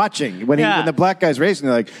weren't watching. When the black guy's racing,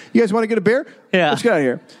 they're like, you guys want to get a beer? Yeah. Let's get out of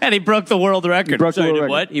here. And he broke the world record. He broke the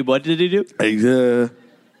world record. What did he do? Is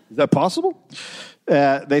that possible?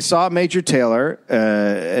 They saw Major Taylor,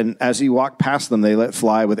 and as he walked past them, they let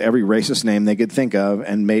fly with every racist name they could think of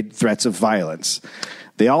and made threats of violence.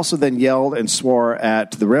 They also then yelled and swore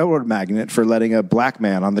at the railroad magnate for letting a black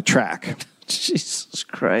man on the track. Jesus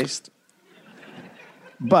Christ.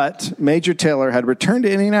 But Major Taylor had returned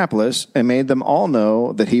to Indianapolis and made them all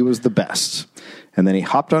know that he was the best. And then he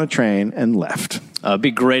hopped on a train and left. It'd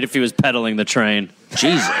be great if he was pedaling the train.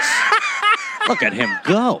 Jesus. Look at him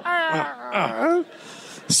go.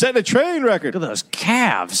 Set a train record. Look at those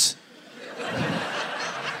calves.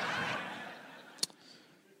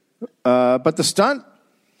 But the stunt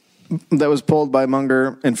that was pulled by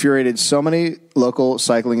Munger infuriated so many local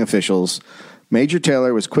cycling officials. Major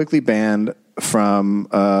Taylor was quickly banned from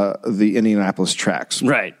the Indianapolis tracks.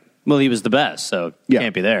 Right. Well, he was the best, so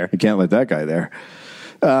can't be there. You can't let that guy there.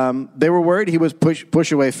 They were worried he was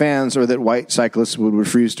push away fans, or that white cyclists would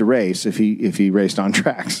refuse to race if he raced on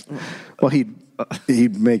tracks. Well,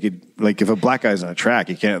 he'd make it like if a black guy's on a track,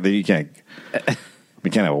 you can't have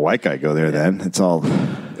a white guy go there. Then it's all.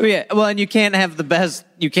 Yeah, well, and you can't have the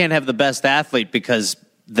best athlete because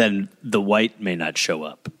then the white may not show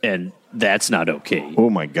up, and that's not okay. Oh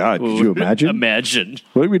my God! Could you imagine? Imagine.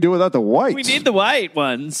 What do we do without the whites? We need the white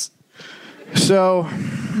ones. So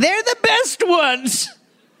they're the best ones.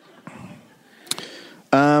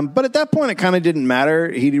 But at that point, it kind of didn't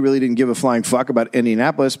matter. He really didn't give a flying fuck about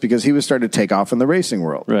Indianapolis because he was starting to take off in the racing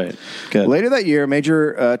world. Right. Good. Later that year,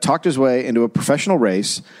 Major talked his way into a professional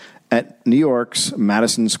race at New York's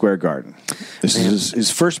Madison Square Garden. This is his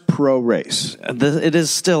first pro race. It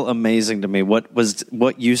is still amazing to me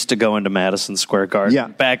what used to go into Madison Square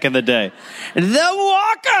Garden back in the day. The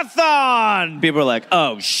walkathon! People are like,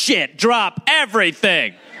 oh shit, drop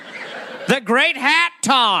everything. The Great Hat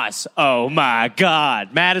Toss. Oh, my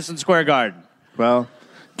God. Madison Square Garden. Well,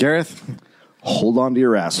 Gareth, hold on to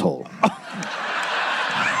your asshole.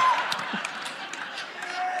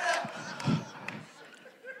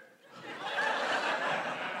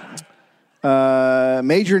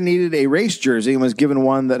 Major needed a race jersey and was given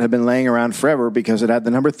one that had been laying around forever because it had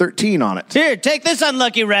the number 13 on it. Here, take this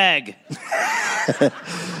unlucky rag.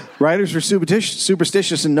 Riders were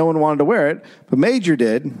superstitious and no one wanted to wear it, but Major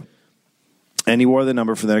did. And he wore the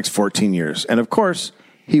number for the next 14 years. And, of course,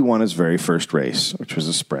 he won his very first race, which was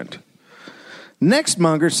a sprint. Next,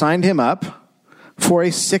 Munger signed him up for a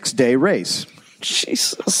 6-day race.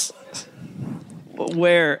 Jesus.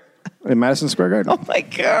 Where? In Madison Square Garden. Oh, my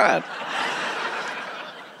God.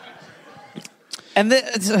 And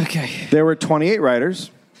it's okay. There were 28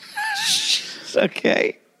 riders.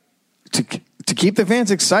 Okay. To keep the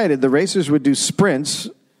fans excited, the racers would do sprints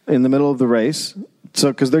in the middle of the race. So,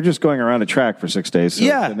 because they're just going around a track for 6 days.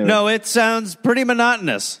 So it sounds pretty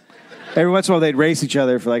monotonous. Every once in a while, they'd race each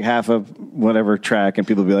other for like half of whatever track, and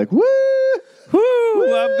people would be like, woo!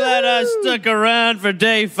 Woo! I'm glad I stuck around for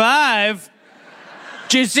day 5.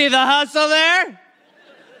 Did you see the hustle there?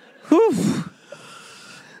 Whew.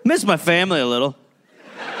 Miss my family a little.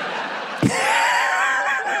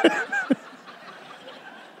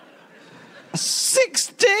 6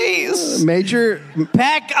 days. Major.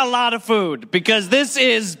 Pack a lot of food because this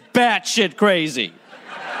is batshit crazy.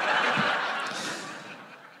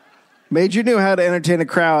 Major knew how to entertain a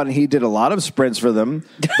crowd, and he did a lot of sprints for them.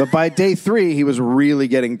 But by day 3, he was really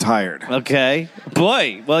getting tired. Okay.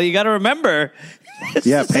 Boy, well, you got to remember.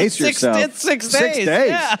 Pace yourself. It's 6 days. 6 days.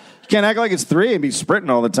 Yeah. You can't act like it's 3 and be sprinting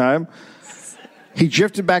all the time. He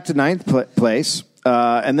drifted back to 9th place.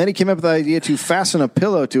 And then he came up with the idea to fasten a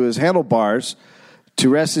pillow to his handlebars to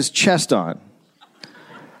rest his chest on.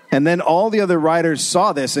 And then all the other riders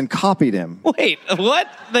saw this and copied him. Wait, what?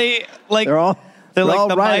 They're like all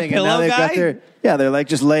the riding, My Pillow and now guy? they're like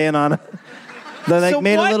just laying on. They like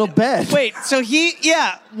made a little bed. Wait, so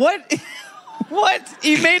what? What?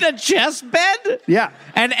 He made a chest bed? Yeah.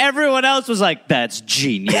 And everyone else was like, "That's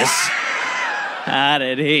genius." How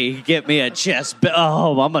did he get me a chest bed?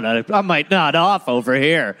 Oh, I might nod off over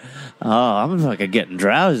here. Oh, I'm fucking getting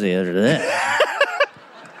drowsy after this.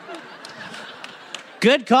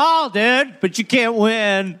 Good call, dude, but you can't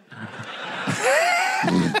win.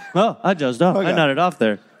 Oh, I dozed off. I nodded off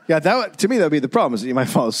there. Yeah, to me, that would be the problem, is that you might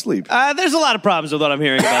fall asleep. There's a lot of problems with what I'm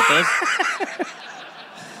hearing about this.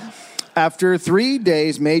 After 3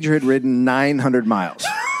 days, Major had ridden 900 miles.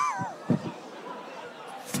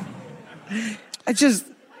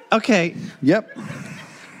 Okay. Yep.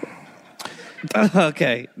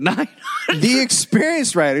 Okay. 900. The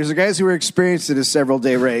experienced riders, the guys who were experienced in a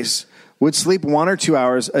several-day race, would sleep 1 or 2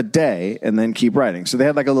 hours a day and then keep riding. So they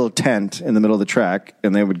had like a little tent in the middle of the track,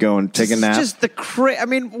 and they would go and take a nap. Just I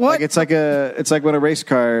mean, what? It's like when a race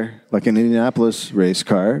car, like an Indianapolis race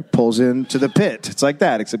car, pulls into the pit. It's like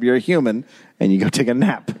that, except you're a human and you go take a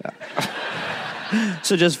nap.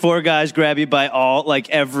 So just 4 guys grab you by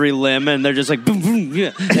every limb, and they're just like, boom, boom.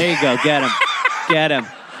 Yeah. There you go. Get him. Get him.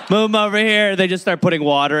 Move him over here. They just start putting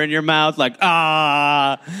water in your mouth like,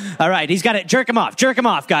 All right, he's got it. Jerk him off. Jerk him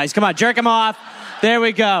off, guys. Come on, jerk him off. There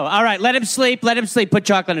we go. All right, let him sleep. Let him sleep. Put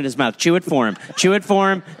chocolate in his mouth. Chew it for him. Chew it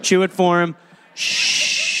for him. Chew it for him.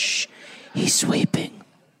 Shh. He's sleeping.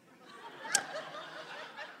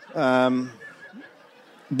 But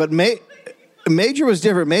Major was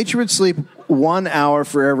different. Major would sleep 1 hour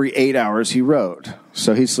for every 8 hours he rode.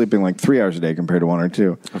 So he's sleeping like 3 hours a day compared to 1 or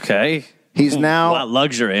 2. Okay. He's now... A lot of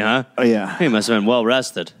luxury, huh? Oh, yeah. He must have been well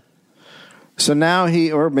rested. So now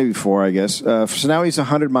or maybe 4, I guess. So now he's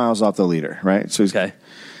 100 miles off the leader, right? So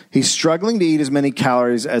he's struggling to eat as many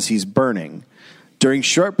calories as he's burning. During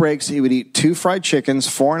short breaks, he would eat 2 fried chickens,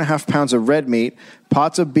 4.5 pounds of red meat,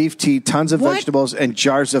 pots of beef tea, tons of vegetables, and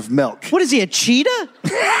jars of milk. What is he, a cheetah?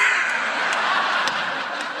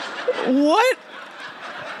 What?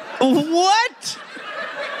 What?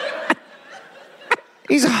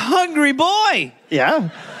 He's a hungry boy. Yeah.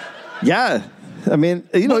 Yeah. I mean,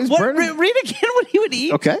 he's burning. Read again what he would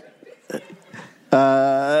eat. Okay.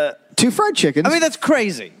 2 fried chickens. I mean, that's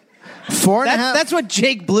crazy. 4.5. That's what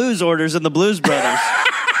Jake Blues orders in the Blues Brothers.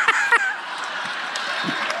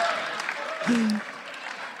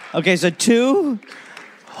 Okay, so 2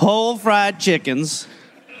 whole fried chickens.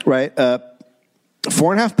 Right.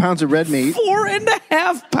 4.5 pounds of red meat.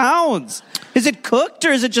 4.5 pounds. Is it cooked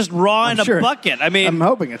or is it just raw in a bucket? I mean, I'm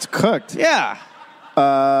hoping it's cooked. Yeah.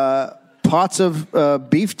 Pots of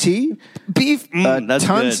beef tea. Beef. That's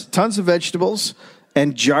good. Tons of vegetables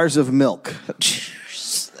and jars of milk.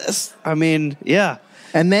 I mean, yeah.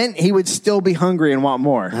 And then he would still be hungry and want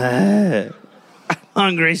more.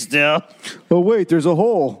 Hungry still. Oh, wait, there's a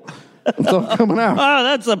hole. It's all coming out. Oh,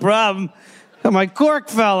 that's the problem. My cork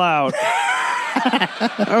fell out.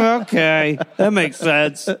 Okay, that makes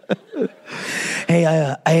sense. Hey,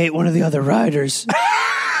 I ate one of the other riders.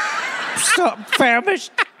 So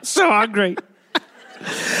famished, so hungry.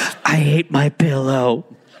 I ate my pillow.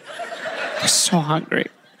 So hungry.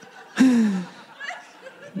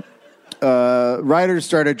 Riders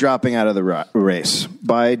started dropping out of the race.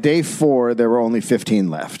 By day 4, there were only 15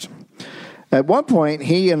 left. At one point,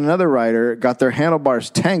 he and another rider got their handlebars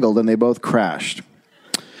tangled and they both crashed.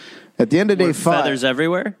 At the end of day 5... Feathers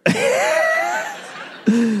everywhere?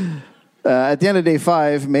 At the end of day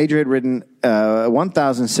 5, Major had ridden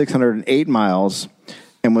 1,608 miles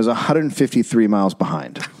and was 153 miles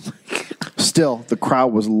behind. Still, the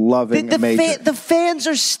crowd was loving Major. The fans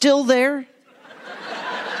are still there?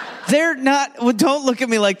 They're not... Well, don't look at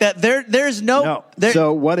me like that. There's no...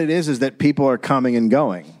 So what it is that people are coming and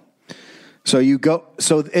going. So you go...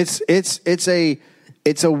 So it's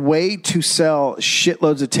a way to sell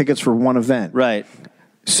shitloads of tickets for one event. Right.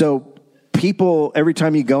 So people, every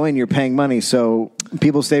time you go in, you're paying money. So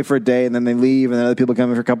people stay for a day and then they leave and then other people come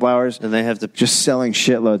in for a couple hours. And they have to... Just selling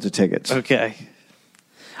shitloads of tickets. Okay.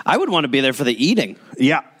 I would want to be there for the eating.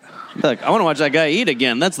 Yeah. Look, I want to watch that guy eat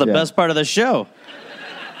again. That's the best part of the show.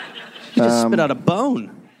 He just spit out a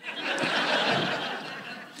bone.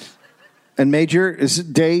 And Major, is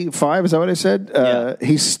it day 5? Is that what I said? Yeah.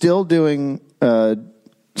 He's still doing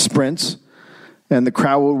sprints, and the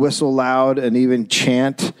crowd would whistle loud and even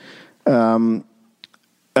chant. Oh,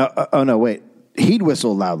 no, wait. He'd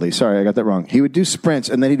whistle loudly. Sorry, I got that wrong. He would do sprints,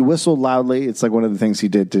 and then he'd whistle loudly. It's like one of the things he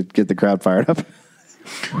did to get the crowd fired up.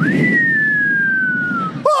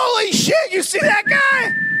 Holy shit, you see that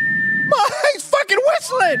guy? He's fucking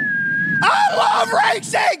whistling. I love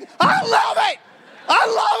racing. I love it. I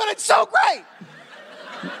love it. It's so great.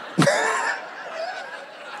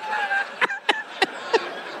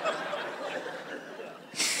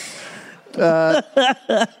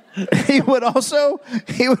 He would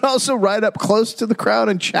also ride up close to the crowd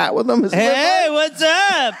and chat with them. Hey, what's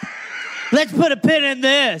up? Let's put a pin in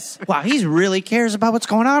this. Wow, he really cares about what's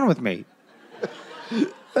going on with me.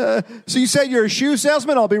 So you said you're a shoe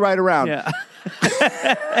salesman? I'll be right around. Yeah.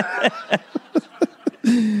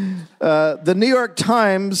 The New York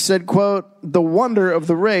Times said, quote, "The wonder of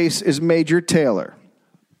the race is Major Taylor."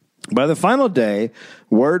 By the final day,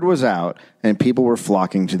 word was out, and people were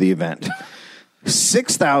flocking to the event.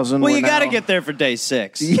 6,000 Well, you got to get there for day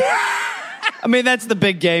 6. Yeah. I mean, that's the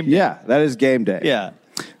big game day. Yeah, that is game day. Yeah.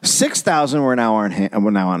 6,000 were now on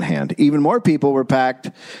hand. Even more people were packed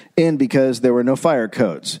in because there were no fire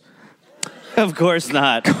codes. Of course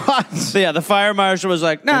not. So, yeah, the fire marshal was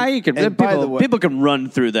like, "Nah, you can. People can run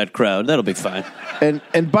through that crowd. That'll be fine."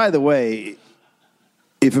 And by the way,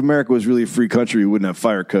 if America was really a free country, we wouldn't have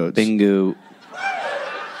fire codes. Bingo.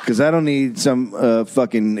 Because I don't need some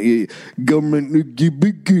fucking government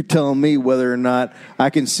telling me whether or not I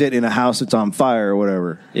can sit in a house that's on fire or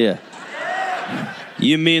whatever. Yeah.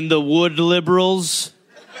 You mean the wood liberals?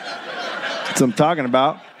 That's what I'm talking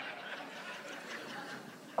about.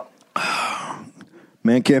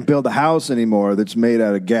 Man can't build a house anymore that's made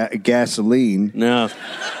out of gasoline. No.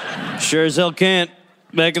 Sure as hell can't.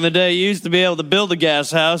 Back in the day, you used to be able to build a gas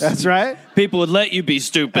house. That's right. People would let you be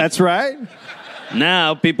stupid. That's right.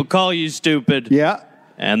 Now people call you stupid. Yeah.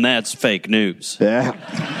 And that's fake news. Yeah.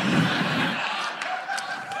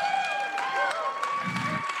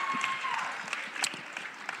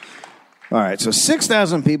 All right, so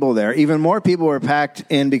 6,000 people there. Even more people were packed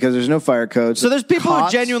in because there's no fire codes. So there's people who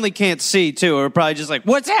genuinely can't see, too, or are probably just like,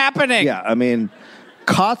 what's happening? Yeah, I mean,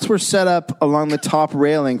 cots were set up along the top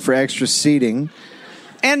railing for extra seating.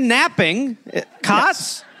 And napping.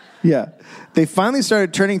 Cots? Yes. Yeah. They finally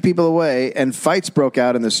started turning people away, and fights broke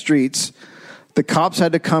out in the streets. The cops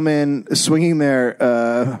had to come in swinging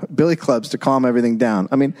their billy clubs to calm everything down.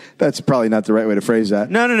 I mean, that's probably not the right way to phrase that.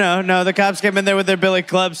 No. The cops came in there with their billy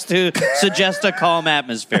clubs to suggest a calm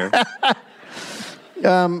atmosphere.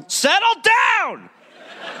 Settle down!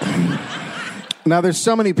 Now, there's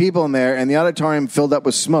so many people in there, and the auditorium filled up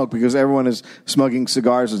with smoke because everyone is smoking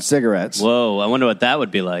cigars and cigarettes. Whoa, I wonder what that would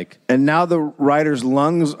be like. And now the riders'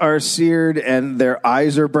 lungs are seared and their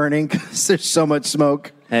eyes are burning because there's so much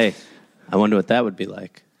smoke. Hey, I wonder what that would be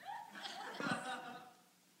like.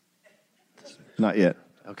 Not yet.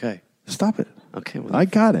 Okay. Stop it. Okay. Well, I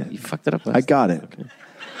got it. You fucked it up I got it. Okay.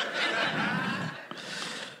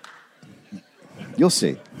 You'll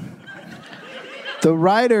see. The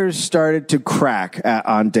riders started to crack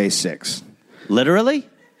on day 6. Literally?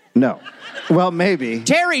 No. Well, maybe.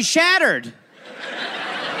 Terry shattered.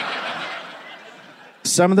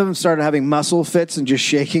 Some of them started having muscle fits and just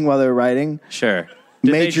shaking while they were riding. Sure.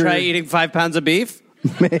 Did they try eating 5 pounds of beef?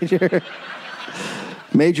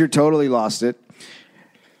 Major totally lost it.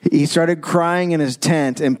 He started crying in his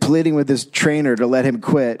tent and pleading with his trainer to let him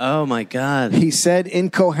quit. Oh, my God. He said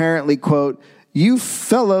incoherently, quote, "You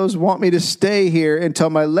fellows want me to stay here until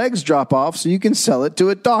my legs drop off so you can sell it to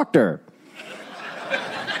a doctor."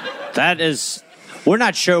 We're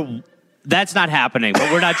not sure. That's not happening,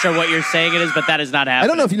 but we're not sure what you're saying it is, but that is not happening. I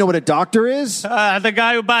don't know if you know what a doctor is. The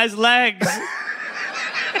guy who buys legs.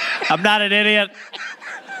 I'm not an idiot.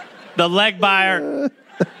 The leg buyer.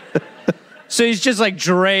 So he's just like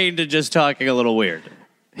drained and just talking a little weird.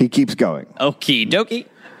 He keeps going. Okie dokie.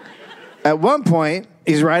 At one point,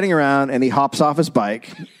 he's riding around and he hops off his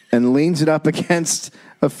bike and leans it up against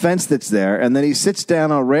a fence that's there, and then he sits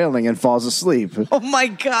down on a railing and falls asleep. Oh, my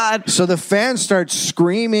God. So the fans start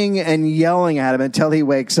screaming and yelling at him until he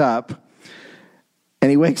wakes up.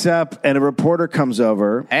 And he wakes up, and a reporter comes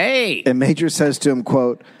over. Hey. And Major says to him,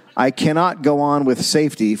 quote, "I cannot go on with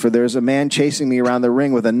safety, for there's a man chasing me around the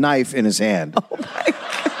ring with a knife in his hand." Oh, my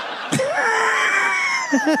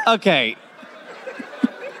God. Okay.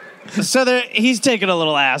 So he's taking a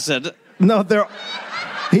little acid. No,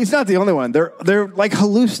 he's not the only one. They're like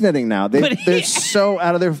hallucinating now. They're so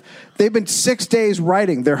out of their. They've been 6 days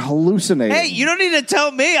writing. They're hallucinating. Hey, you don't need to tell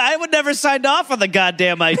me. I would never signed off on the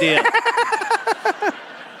goddamn idea.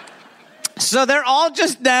 So they're all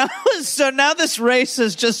just now. So now this race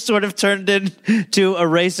has just sort of turned into a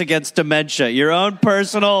race against dementia. Your own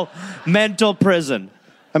personal mental prison.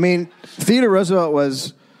 I mean, Theodore Roosevelt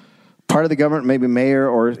was part of the government, maybe mayor,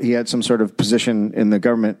 or he had some sort of position in the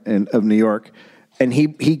government of New York. And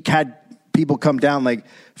he had people come down, like,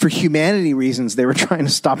 for humanity reasons, they were trying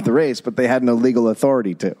to stop the race, but they had no legal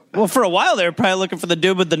authority to. Well, for a while, they were probably looking for the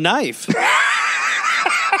dude with the knife.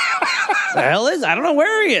 The hell is? I don't know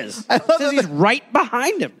where he is. It says he's right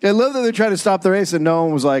behind him. I love that they're trying to stop the race, and no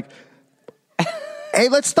one was like, "Hey,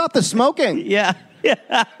 let's stop the smoking." Yeah.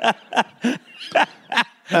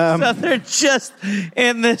 So they're just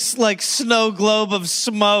in this like snow globe of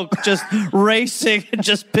smoke, just racing and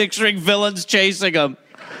just picturing villains chasing them.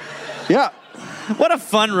 Yeah. What a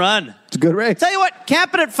fun run. It's a good race. Tell you what,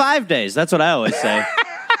 cap it at 5 days. That's what I always say.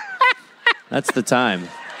 That's the time.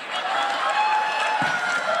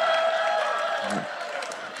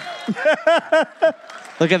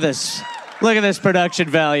 Look at this. Look at this production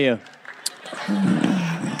value.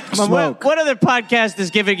 Smoke. What other podcast is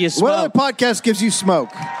giving you smoke? What other podcast gives you smoke?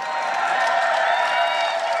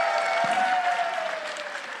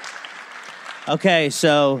 Okay,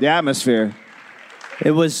 so The atmosphere.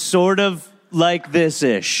 it was sort of like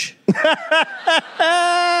this-ish.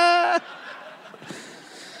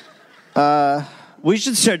 We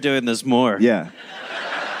should start doing this more. Yeah.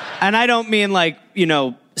 And I don't mean like,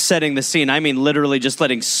 setting the scene. I mean literally just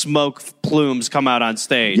letting smoke plumes come out on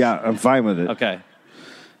stage. Yeah, I'm fine with it. Okay.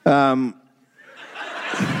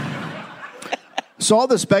 So all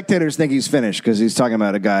the spectators think he's finished because he's talking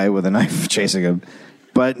about a guy with a knife chasing him.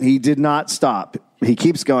 But he did not stop. He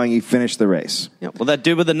keeps going. He finished the race. Yeah, well, that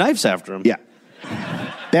dude with the knife's after him. Yeah.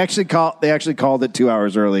 They actually called it 2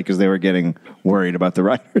 hours early because they were getting worried about the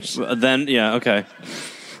riders. Then, yeah, okay.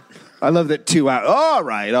 I love that 2 hours. All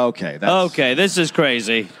right, okay. Okay, this is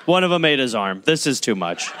crazy. One of them ate his arm. This is too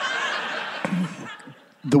much.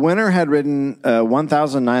 The winner had ridden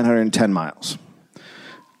 1,910 miles.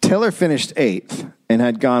 Taylor finished 8th and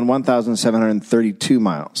had gone 1,732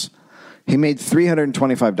 miles. He made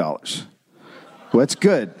 $325. Well, that's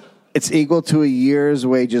good. It's equal to a year's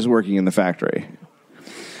wages working in the factory.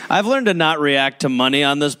 I've learned to not react to money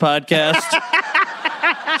on this podcast.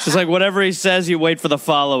 It's just like whatever he says, you wait for the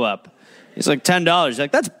follow-up. He's like, $10. You're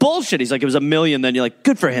like, that's bullshit. He's like, it was $1 million. Then you're like,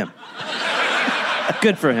 good for him.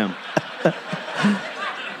 Good for him.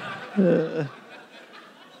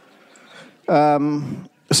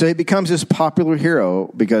 So he becomes this popular hero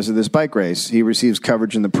because of this bike race. He receives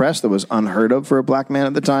coverage in the press that was unheard of for a black man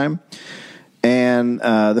at the time. And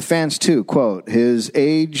the fans, too, quote, his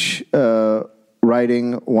age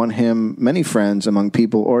riding won him many friends among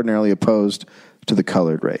people ordinarily opposed to the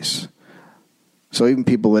colored race. So even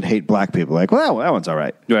people that hate black people are like, well, that one's all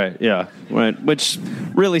right. Right, yeah. Right. Which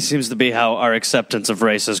really seems to be how our acceptance of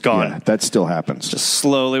race has gone. Yeah, that still happens. Just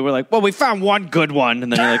slowly, we're like, well, we found one good one.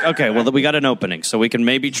 And then you're like, okay, well, we got an opening, so we can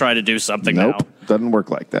maybe try to do something now. Nope, doesn't work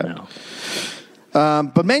like that.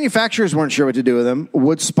 No. But manufacturers weren't sure what to do with him.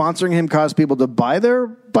 Would sponsoring him cause people to buy their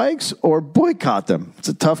bikes or boycott them? It's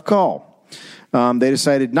a tough call. They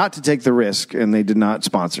decided not to take the risk, and they did not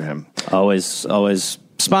sponsor him. Always.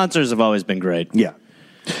 Sponsors have always been great. Yeah.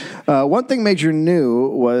 One thing Major knew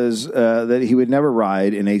was that he would never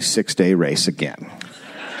ride in a 6-day race again.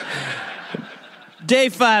 Day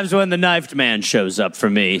 5's when the knifed man shows up for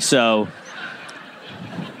me, so...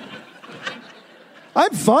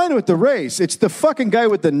 I'm fine with the race. It's the fucking guy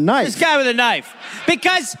with the knife. This guy with a knife.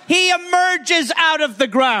 Because he emerges out of the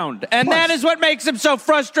ground. And that is what makes him so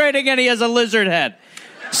frustrating, and he has a lizard head.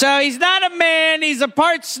 So he's not a man. He's a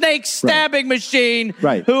part snake stabbing machine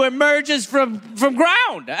who emerges from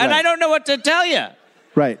ground. And I don't know what to tell you.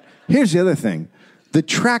 Right. Here's the other thing. The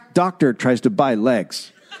track doctor tries to buy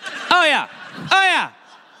legs. Oh, yeah.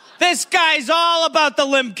 This guy's all about the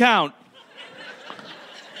limb count.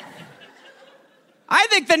 I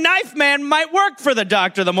think the knife man might work for the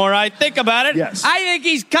doctor the more I think about it. Yes. I think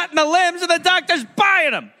he's cutting the limbs and the doctor's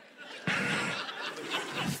buying them.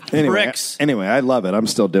 Anyway, I love it. I'm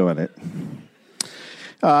still doing it.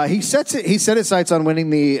 He set his sights on winning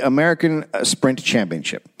the American Sprint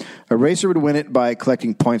Championship. A racer would win it by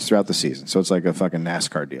collecting points throughout the season. So it's like a fucking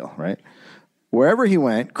NASCAR deal, right? Wherever he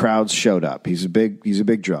went, crowds showed up. He's a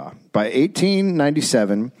big draw. By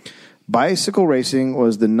 1897, bicycle racing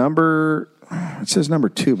was the number. It says number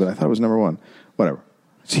 2, but I thought it was number 1. Whatever.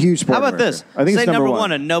 It's a huge sport. How about this? I think Say it's number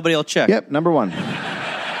 1 and nobody will check. Yep, number 1.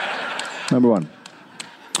 Number 1.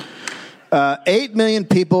 8 million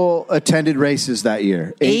people attended races that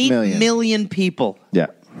year. 8 million. 8 million people. Yeah.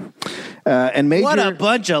 And Major... What a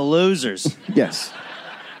bunch of losers. Yes.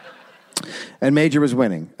 And Major was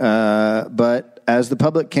winning. But as the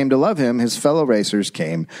public came to love him, his fellow racers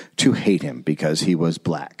came to hate him because he was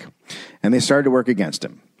black. And they started to work against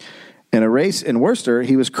him. In a race in Worcester,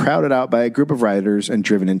 he was crowded out by a group of riders and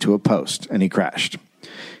driven into a post, and he crashed.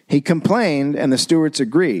 He complained, and the stewards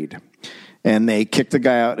agreed. And they kicked the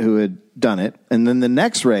guy out who had done it. And then the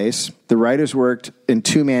next race, the riders worked in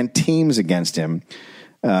 2-man teams against him,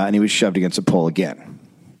 and he was shoved against a pole again.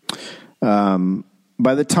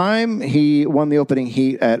 By the time he won the opening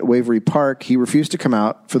heat at Waverly Park, he refused to come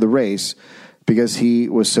out for the race because he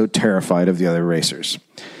was so terrified of the other racers.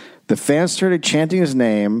 The fans started chanting his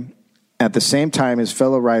name. At the same time, his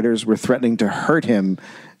fellow riders were threatening to hurt him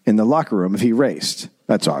in the locker room if he raced.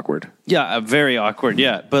 That's awkward. Yeah, very awkward,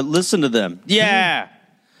 yeah. But listen to them. Yeah.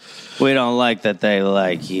 We don't like that they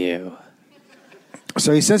like you.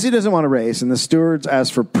 So he says he doesn't want to race, and the stewards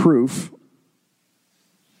ask for proof.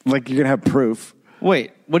 Like, you're going to have proof.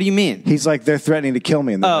 Wait, what do you mean? He's like, they're threatening to kill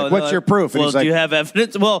me. And they're like, what's your proof? And Well, he's like, do you have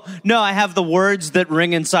evidence? Well, no, I have the words that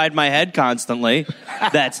ring inside my head constantly.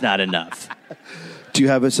 That's not enough. do you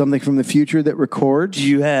have something from the future that records?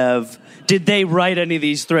 Did they write any of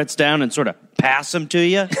these threats down and sort of pass them to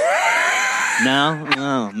you? No?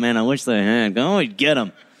 Oh, man, I wish they had. Go and get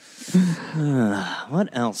them. What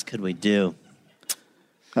else could we do?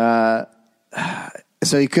 So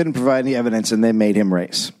he couldn't provide any evidence, and they made him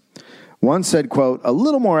race. One said, quote, a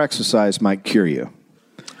little more exercise might cure you.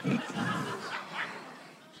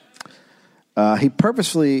 He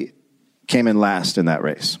purposefully came in last in that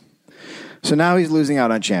race. So now he's losing out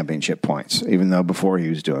on championship points, even though before he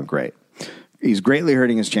was doing great. He's greatly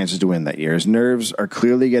hurting his chances to win that year. His nerves are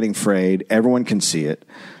clearly getting frayed. Everyone can see it.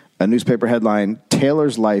 A newspaper headline,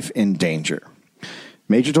 Taylor's life in danger.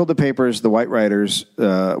 Major told the papers the white riders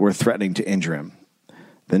were threatening to injure him.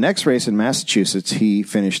 The next race in Massachusetts, he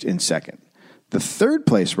finished in second. The third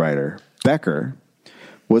place rider, Becker,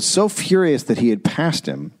 was so furious that he had passed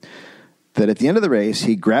him that at the end of the race,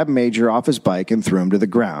 he grabbed Major off his bike and threw him to the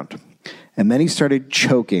ground. And then he started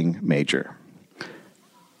choking Major.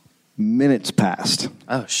 Minutes passed.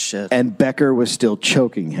 Oh, shit. And Becker was still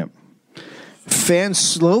choking him. Fans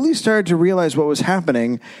slowly started to realize what was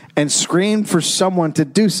happening and screamed for someone to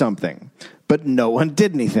do something. But no one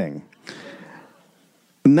did anything.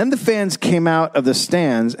 And then the fans came out of the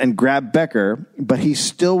stands and grabbed Becker, but he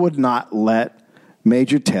still would not let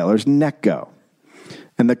Major Taylor's neck go.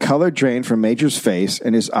 And the color drained from Major's face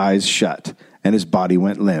and his eyes shut, and his body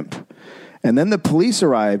went limp. And then the police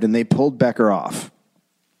arrived and they pulled Becker off.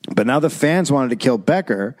 But now the fans wanted to kill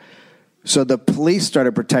Becker, so the police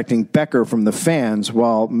started protecting Becker from the fans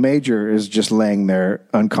while Major is just laying there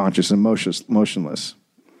unconscious and motionless.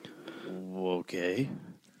 Okay.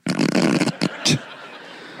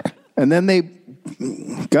 And then they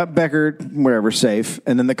got Becker wherever safe,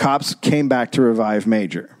 and then the cops came back to revive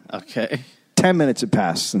Major. Okay. 10 minutes had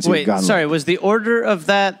passed since he'd gone. Wait, sorry, was the order of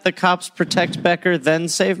that the cops protect Becker, then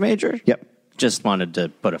save Major? Yep. Just wanted to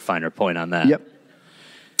put a finer point on that. Yep.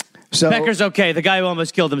 So Becker's okay. The guy who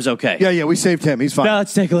almost killed him is okay. Yeah, we saved him. He's fine. Now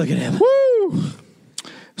let's take a look at him. Woo!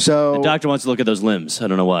 So The doctor wants to look at those limbs. I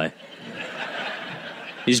don't know why.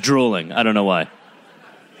 He's drooling. I don't know why.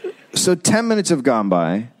 So 10 minutes have gone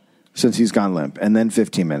by since he's gone limp, and then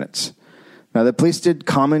 15 minutes. Now, the police did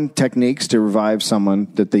common techniques to revive someone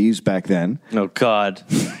that they used back then. Oh, God.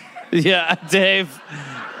 Yeah, Dave.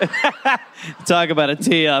 Talk about a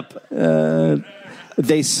tee-up.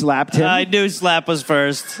 They slapped him. I knew slap was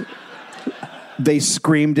first. They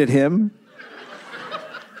screamed at him.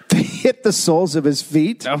 They hit the soles of his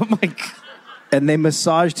feet. Oh, my God. And they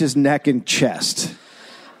massaged his neck and chest.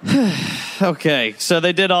 Okay, so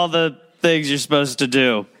they did all the things you're supposed to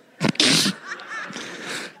do. Get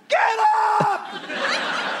up!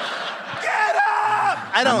 Get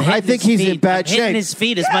up! I think he's in bad shape. I'm hitting his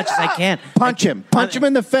feet as much as I can. Punch him. Punch him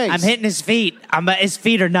in the face. I'm hitting his feet. His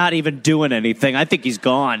feet are not even doing anything. I think he's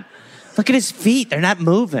gone. Look at his feet. They're not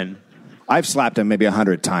moving. I've slapped him maybe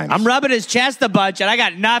 100 times. I'm rubbing his chest a bunch, and I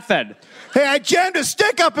got nothing. Hey, I jammed a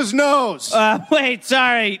stick up his nose. Wait,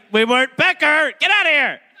 sorry. We weren't Becker. Get out of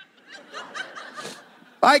here.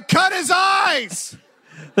 I cut his eyes.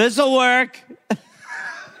 This'll work.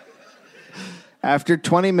 After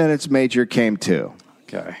 20 minutes, Major came to.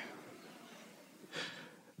 Okay.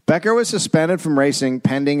 Becker was suspended from racing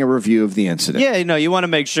pending a review of the incident. Yeah, you want to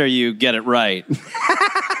make sure you get it right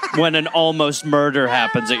when an almost murder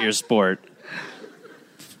happens at your sport.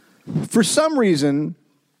 For some reason,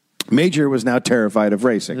 Major was now terrified of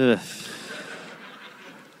racing. Ugh.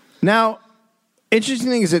 Now, interesting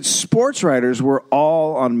thing is that sports writers were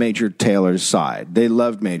all on Major Taylor's side. They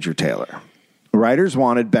loved Major Taylor. Writers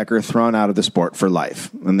wanted Becker thrown out of the sport for life,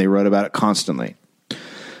 and they wrote about it constantly.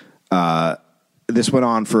 This went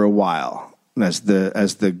on for a while as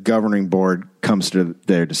the governing board comes to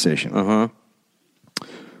their decision.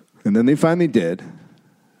 And then they finally did.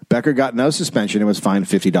 Becker got no suspension and was fined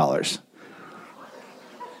 $50.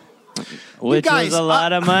 Which was a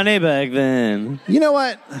lot of money back then. You know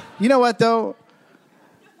what? Though?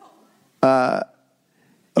 Yeah,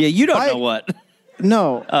 you don't know what.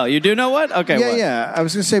 No. Oh, you do know what? Okay. Yeah, what? yeah. I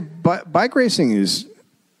was going to say bike racing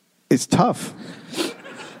it's tough.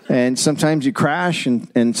 And sometimes you crash,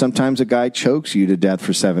 and sometimes a guy chokes you to death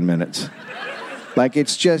for 7 minutes. Like,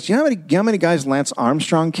 it's just, you know how many guys Lance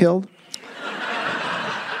Armstrong killed?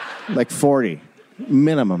 Like 40.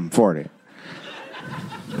 Minimum 40.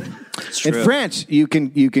 It's true. In France, you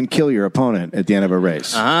can kill your opponent at the end of a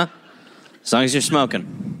race. Uh-huh. As long as you're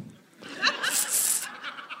smoking.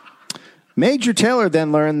 Major Taylor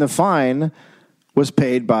then learned the fine was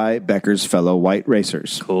paid by Becker's fellow white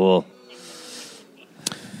racers. Cool.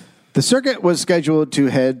 The circuit was scheduled to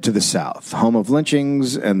head to the south, home of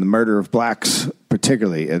lynchings and the murder of blacks,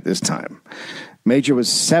 particularly at this time. Major was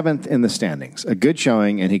 7th in the standings, a good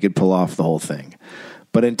showing, and he could pull off the whole thing.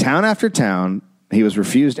 But in town after town, he was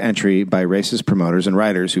refused entry by racist promoters and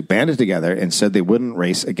riders who banded together and said they wouldn't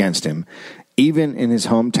race against him, even in his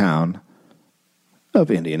hometown of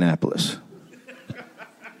Indianapolis.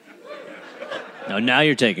 Oh, now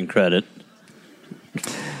you're taking credit.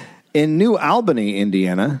 In New Albany,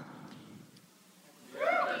 Indiana,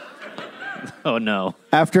 oh, no.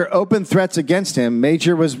 after open threats against him,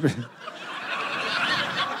 Major was...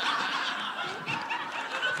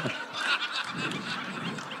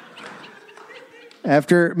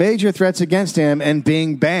 After major threats against him and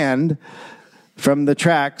being banned from the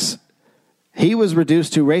tracks, he was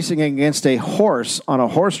reduced to racing against a horse on a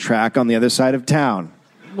horse track on the other side of town.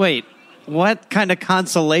 Wait, what kind of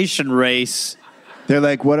consolation race? They're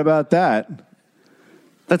like, what about that?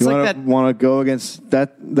 That's You like that. want to go against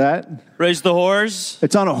that? Race the horse?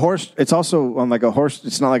 It's on a horse. It's also on like a horse.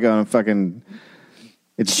 It's not like on a fucking...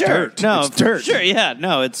 It's dirt. No, it's dirt. Sure, yeah.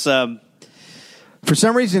 No, it's... For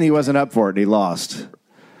some reason, he wasn't up for it, and he lost.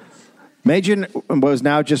 Major was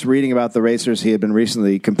now just reading about the racers he had been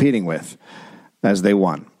recently competing with as they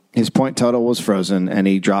won. His point total was frozen, and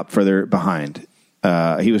he dropped further behind.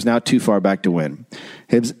 He was now too far back to win.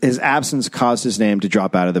 His absence caused his name to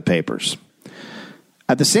drop out of the papers.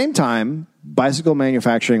 At the same time, bicycle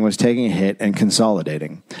manufacturing was taking a hit and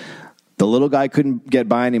consolidating. The little guy couldn't get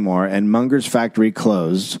by anymore, and Munger's factory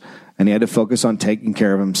closed, and he had to focus on taking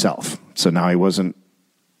care of himself. So now he wasn't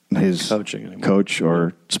his coach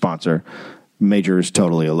or sponsor. Major is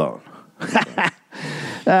totally alone.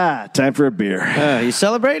 Time for a beer. You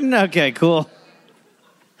celebrating? Okay, cool.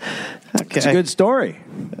 Okay. It's a good story.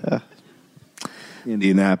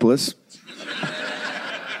 Indianapolis.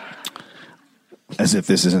 As if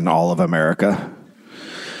this isn't all of America.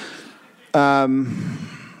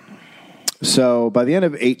 So by the end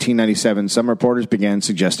of 1897, some reporters began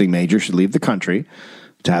suggesting Major should leave the country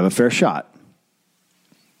to have a fair shot.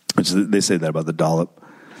 Which they say that about the dollop.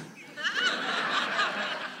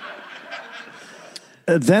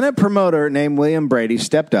 Then a promoter named William Brady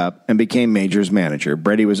stepped up and became Major's manager.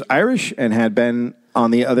 Brady was Irish and had been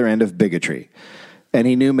on the other end of bigotry. And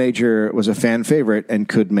he knew Major was a fan favorite and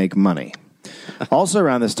could make money. Also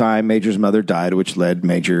around this time, Major's mother died, which led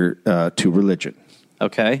Major to religion.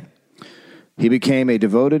 Okay. He became a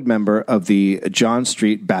devoted member of the John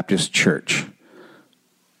Street Baptist Church,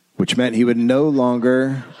 which meant he would no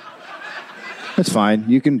longer... That's fine.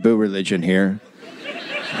 You can boo religion here.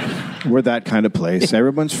 We're that kind of place.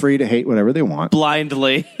 Everyone's free to hate whatever they want.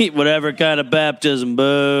 Blindly, whatever kind of baptism,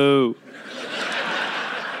 boo.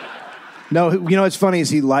 No, you know what's funny is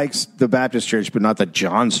he likes the Baptist Church, but not the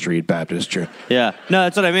John Street Baptist Church. Yeah. No,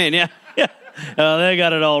 that's what I mean. Yeah. Oh, they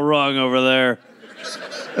got it all wrong over there.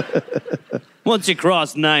 Once you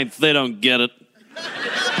cross 9th, they don't get it.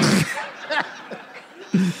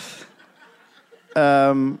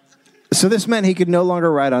 So this meant he could no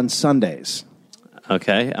longer ride on Sundays.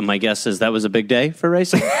 Okay. And my guess is that was a big day for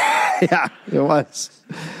racing? Yeah, it was.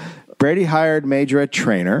 Brady hired Major a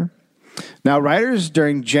trainer. Now, riders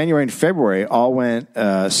during January and February all went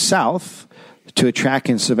south to a track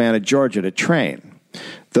in Savannah, Georgia to train.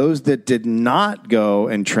 Those that did not go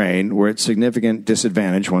and train were at significant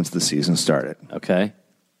disadvantage once the season started. Okay.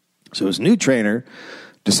 So his new trainer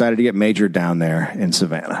decided to get Major down there in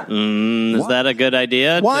Savannah. Is that a good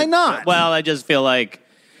idea? Why not? Well, I just feel like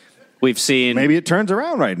we've seen... Maybe it turns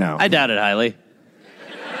around right now. I doubt it highly.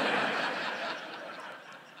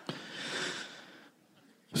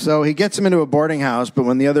 So he gets him into a boarding house, but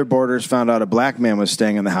when the other boarders found out a black man was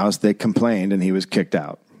staying in the house, they complained and he was kicked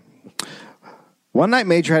out. One night,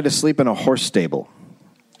 Major had to sleep in a horse stable.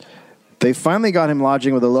 They finally got him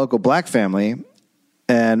lodging with a local black family,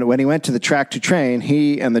 and when he went to the track to train,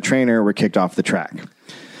 he and the trainer were kicked off the track.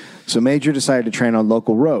 So Major decided to train on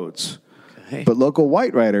local roads. Okay. But local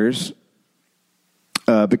white riders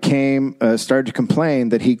started to complain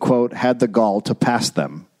that he, quote, had the gall to pass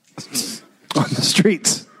them on the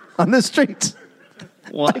streets. On the streets.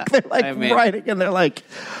 What? Like they're like riding, and they're like,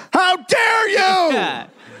 how dare you! Yeah.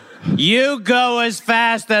 You go as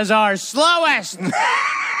fast as our slowest.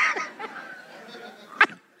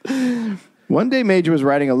 One day, Major was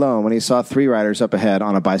riding alone when he saw 3 riders up ahead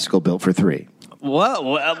on a bicycle built for 3.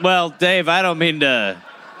 Well, Dave, I don't mean to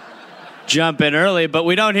jump in early, but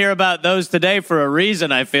we don't hear about those today for a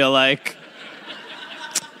reason, I feel like.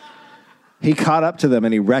 He caught up to them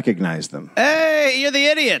and he recognized them. Hey, you're the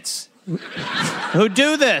idiots who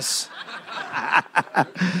do this.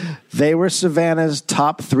 They were Savannah's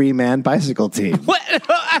top 3-man bicycle team. What?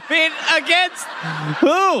 I mean, against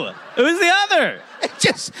who? Who's the other?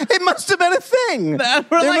 It must have been a thing. There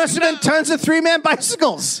must have been tons of 3-man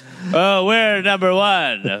bicycles. Oh, we're number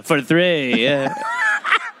 1 for 3.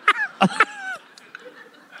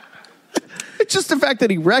 It's just the fact that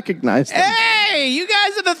he recognized them. Hey, you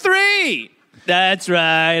guys are the 3. That's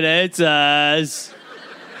right, it's us.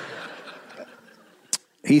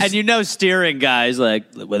 And steering guys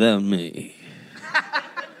like, without me.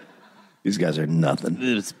 These guys are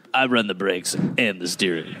nothing. I run the brakes and the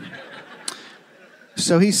steering.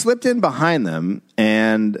 So he slipped in behind them,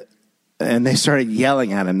 and they started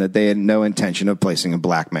yelling at him that they had no intention of placing a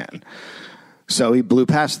black man. So he blew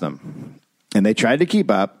past them, and they tried to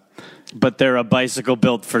keep up. But they're a bicycle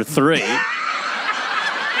built for 3.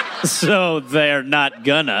 So they're not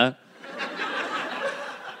gonna.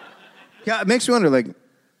 Yeah, it makes me wonder, like,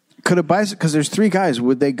 could a bicycle, because there's 3 guys,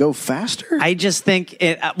 would they go faster? I just think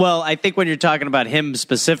I think when you're talking about him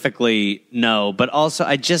specifically, no. But also,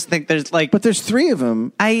 I just think there's like. But there's 3 of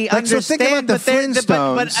them. I understand. So think about the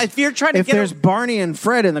Flintstones. But if you're trying to if there's Barney and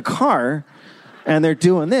Fred in the car and they're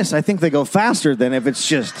doing this, I think they go faster than if it's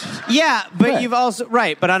just. Yeah, but you've also.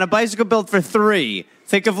 Right, but on a bicycle built for 3,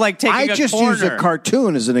 think of like taking a corner. I just use a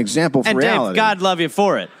cartoon as an example for reality. Dave, God love you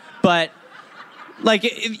for it. But.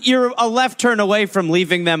 Like, you're a left turn away from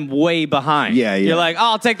leaving them way behind. Yeah. You're like,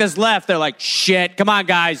 oh, I'll take this left. They're like, shit, come on,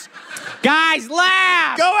 guys. Guys,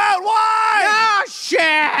 left! Go out wide! Oh,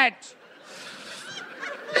 shit!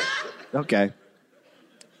 Okay. I'm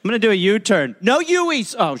going to do a U-turn. No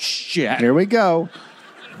U-E's. Oh, shit. Here we go.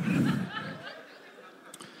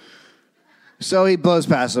 So he blows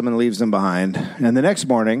past them and leaves them behind. And the next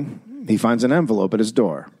morning, he finds an envelope at his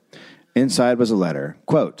door. Inside was a letter.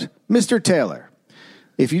 Quote, Mr. Taylor,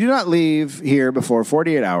 if you do not leave here before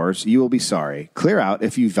 48 hours, you will be sorry. Clear out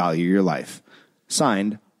if you value your life.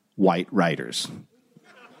 Signed, White Riders.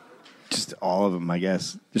 Just all of them, I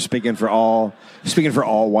guess. They're speaking for all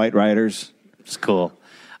white riders. It's cool.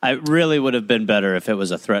 I really would have been better if it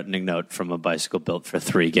was a threatening note from a bicycle built for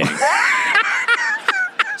 3 gang.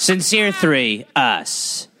 Sincere 3,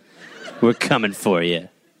 us. We're coming for you.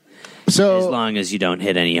 So, as long as you don't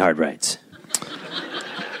hit any hard rights.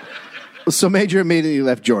 So Major immediately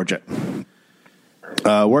left Georgia.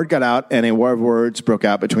 Word got out, and a war of words broke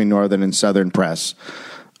out between Northern and Southern press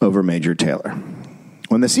over Major Taylor.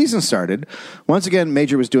 When the season started, once again,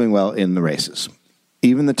 Major was doing well in the races.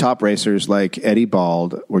 Even the top racers like Eddie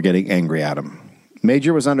Bald were getting angry at him.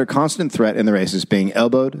 Major was under constant threat in the races, being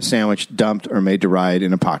elbowed, sandwiched, dumped, or made to ride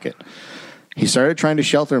in a pocket. He started trying to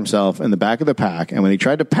shelter himself in the back of the pack, and when he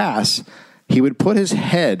tried to pass, he would put his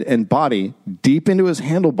head and body deep into his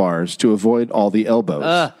handlebars to avoid all the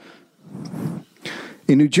elbows.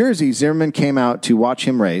 In New Jersey, Zimmerman came out to watch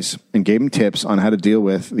him race and gave him tips on how to deal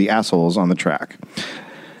with the assholes on the track.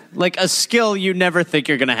 Like a skill you never think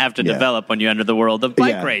you're going to have to develop when you enter the world of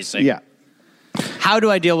bike racing. Yeah. How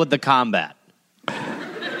do I deal with the combat?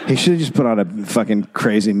 He should have just put on a fucking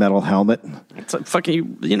crazy metal helmet. It's like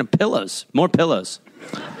fucking, pillows. More pillows.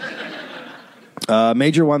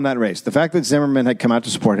 Major won that race. The fact that Zimmerman had come out to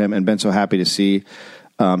support him and been so happy to see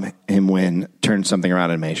him win turned something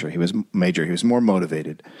around in Major. He was more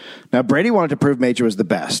motivated. Now, Brady wanted to prove Major was the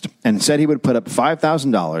best and said he would put up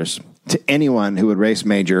 $5,000 to anyone who would race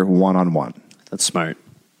Major one-on-one. That's smart.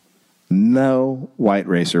 No white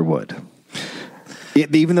racer would.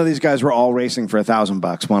 Even though these guys were all racing for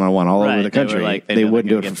 $1,000 one-on-one all over the country, they wouldn't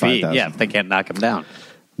do it for $5,000. Yeah, if they can't knock him down.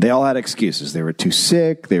 They all had excuses. They were too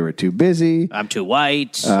sick. They were too busy. I'm too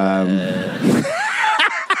white.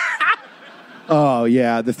 Oh,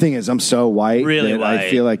 yeah. The thing is, I'm so white. Really white. I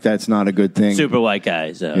feel like that's not a good thing. Super white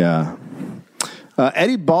guys. Yeah.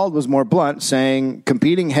 Eddie Bald was more blunt, saying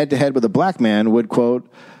competing head-to-head with a black man would, quote,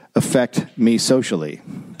 affect me socially.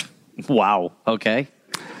 Wow. Okay.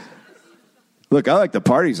 Look, I like the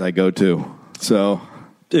parties I go to, so...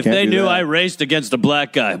 If they knew I raced against a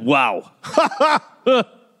black guy, wow.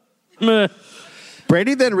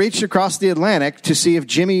 Brady then reached across the Atlantic to see if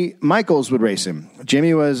Jimmy Michaels would race him.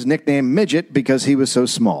 Jimmy was nicknamed Midget because he was so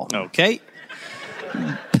small. Okay.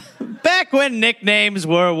 Back when nicknames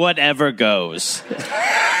were whatever goes.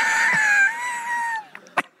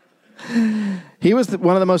 He was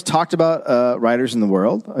one of the most talked about riders in the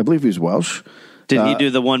world. I believe he was Welsh. Did he do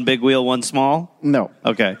the one big wheel, one small? No.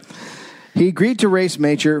 Okay. He agreed to race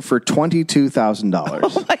Major for $22,000.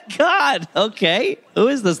 Oh, my God. Okay. Who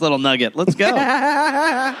is this little nugget? Let's go.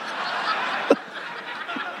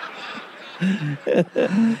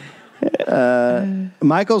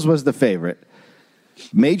 Michaels was the favorite.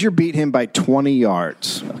 Major beat him by 20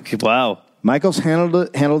 yards. Okay, wow. Michaels handled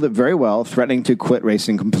it very well, threatening to quit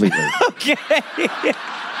racing completely. Okay.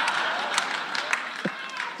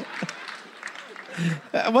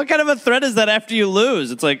 What kind of a threat is that after you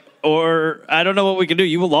lose? It's like, or I don't know what we can do.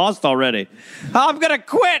 You lost already. I'm going to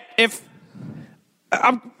quit if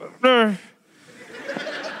I'm...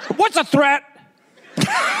 what's a threat?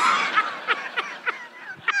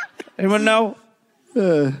 Anyone know?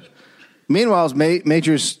 Meanwhile,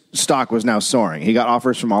 Major's stock was now soaring. He got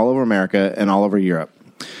offers from all over America and all over Europe.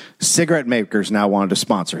 Cigarette makers now wanted to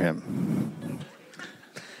sponsor him.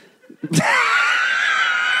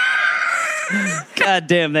 God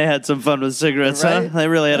damn, they had some fun with cigarettes, Right? huh? They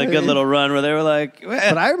really had a good little run where they were like...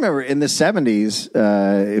 But I remember in the 70s,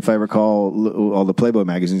 if I recall all the Playboy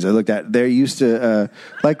magazines I looked at, there used to,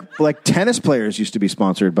 like tennis players used to be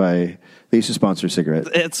sponsored by, they used to sponsor cigarettes.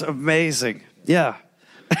 It's amazing. Yeah.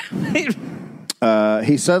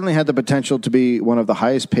 He suddenly had the potential to be one of the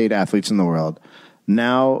highest paid athletes in the world.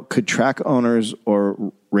 Now, could track owners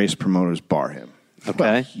or race promoters bar him? Okay.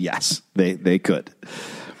 Well, yes, they could.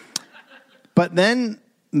 But then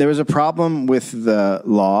there was a problem with the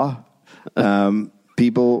law.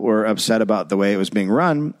 People were upset about the way it was being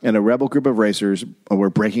run, and a rebel group of racers were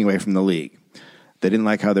breaking away from the league. They didn't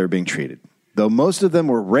like how they were being treated. Though most of them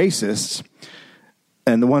were racists,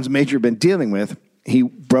 and the ones Major had been dealing with, he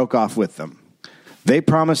broke off with them. They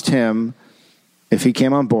promised him, if he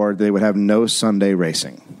came on board, they would have no Sunday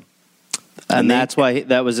racing. And that's why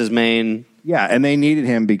that was his main... Yeah, and they needed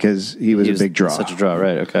him because he was a big draw. Such a draw,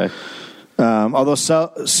 right, okay. Although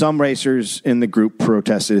some racers in the group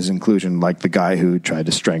protested his inclusion, like the guy who tried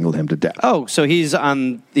to strangle him to death. Oh, so he's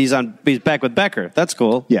back with Becker. That's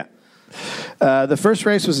cool. Yeah. The first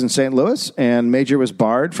race was in St. Louis, and Major was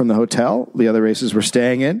barred from the hotel the other races were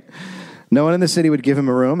staying in. No one in the city would give him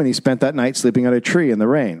a room, and he spent that night sleeping on a tree in the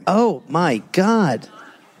rain. Oh, my God.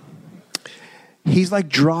 He's like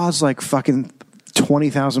draws like fucking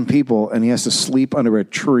 20,000 people, and he has to sleep under a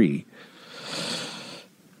tree.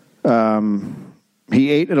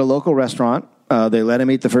 He ate at a local restaurant. They let him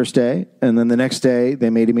eat the first day, and then the next day they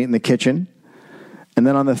made him eat in the kitchen. And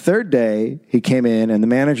then on the third day, he came in, and the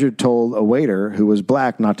manager told a waiter who was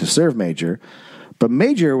black not to serve Major. But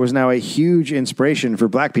Major was now a huge inspiration for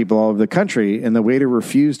black people all over the country, and the waiter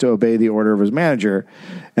refused to obey the order of his manager,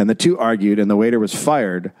 and the two argued, and the waiter was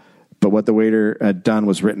fired. But what the waiter had done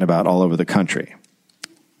was written about all over the country.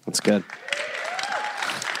 That's good.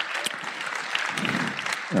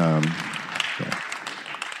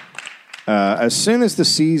 As soon as the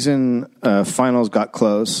season finals got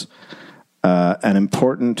close, an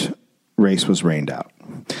important race was rained out.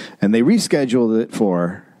 And they rescheduled it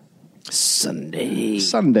for... Sunday.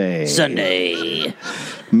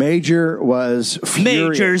 Major was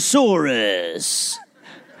furious. Major Saurus.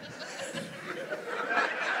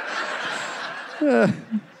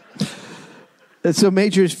 And so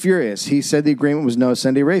Major's furious. He said the agreement was no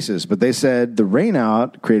Sunday races, but they said the rain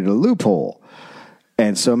out created a loophole.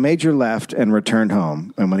 And so Major left and returned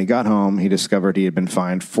home. And when he got home, he discovered he had been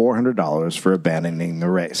fined $400 for abandoning the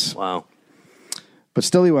race. Wow. But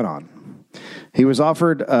still he went on. He was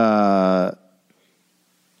offered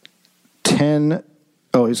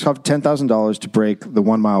 $10,000 to break the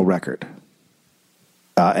 1 mile record.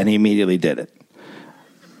 And he immediately did it.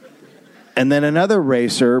 And then another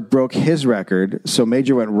racer broke his record, so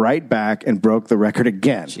Major went right back and broke the record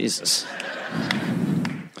again. Jesus.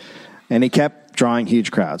 And he kept drawing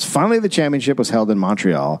huge crowds. Finally, the championship was held in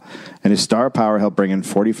Montreal, and his star power helped bring in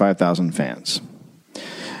 45,000 fans.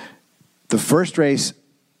 The first race,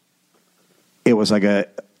 it was like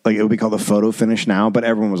it would be called a photo finish now, but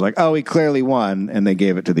everyone was like, oh, he clearly won, and they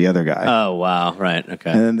gave it to the other guy. Oh, wow, right,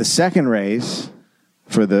 okay. And then the second race,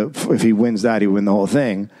 if he wins that, he win the whole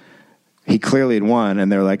thing. He clearly had won,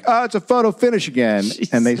 and they're like, oh, it's a photo finish again.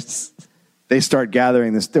 Jesus. And they start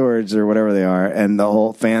gathering the stewards or whatever they are, and the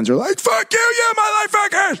whole fans are like, fuck you, my life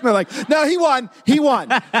fuckers. And they're like, no, he won. He won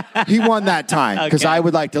that time, because I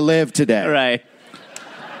would like to live today. Right.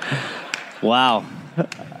 Wow.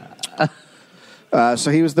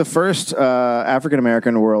 So he was the first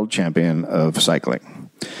African-American world champion of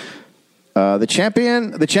cycling. The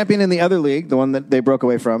champion in the other league, the one that they broke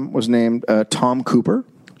away from, was named Tom Cooper.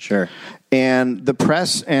 Sure. And the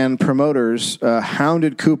press and promoters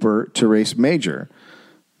hounded Cooper to race Major,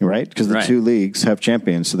 right? Because the two leagues have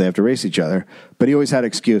champions, so they have to race each other. But he always had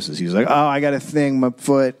excuses. He was like, oh, I got a thing, my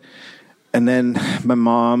foot. And then my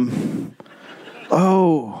mom,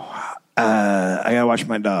 I got to watch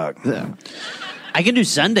my dog. I can do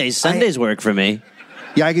Sundays. Sundays work for me.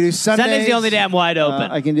 Yeah, I can do Sundays. Sunday's the only damn wide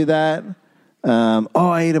open. I can do that.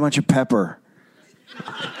 I ate a bunch of pepper.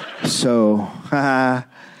 So, I'm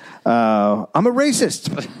a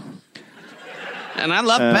racist. And I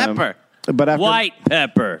love pepper. But after White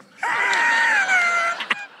pepper.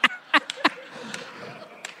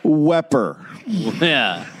 Wepper.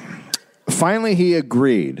 Yeah. Finally, he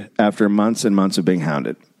agreed after months and months of being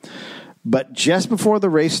hounded. But just before the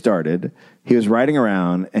race started, he was riding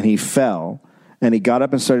around and he fell and he got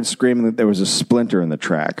up and started screaming that there was a splinter in the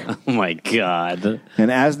track. Oh, my God.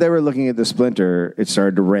 And as they were looking at the splinter, it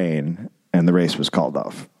started to rain and the race was called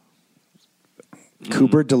off.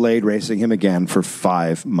 Cooper delayed racing him again for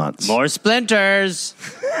 5 months. More splinters.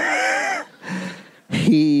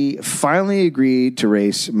 He finally agreed to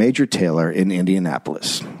race Major Taylor in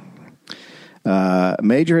Indianapolis.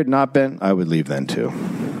 Major had not been... I would leave then, too.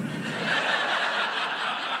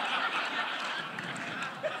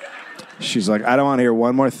 She's like, I don't want to hear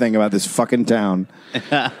one more thing about this fucking town.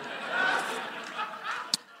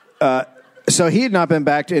 So he had not been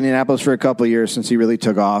back to Indianapolis for a couple of years since he really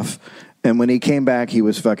took off. And when he came back, he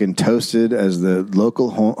was fucking toasted as the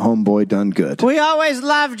local homeboy done good. We always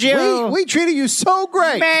loved you. We treated you so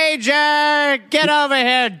great. Major, get over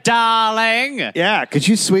here, darling. Yeah, could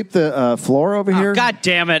you sweep the floor over here? God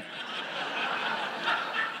damn it.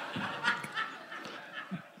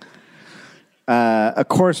 Of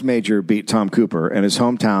course, Major beat Tom Cooper, and his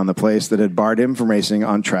hometown, the place that had barred him from racing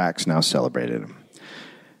on tracks, now celebrated him.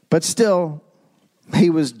 But still, he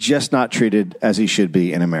was just not treated as he should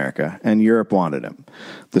be in America, and Europe wanted him.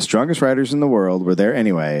 The strongest riders in the world were there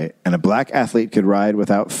anyway, and a black athlete could ride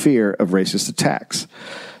without fear of racist attacks.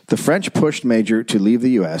 The French pushed Major to leave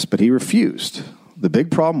the U.S., but he refused. The big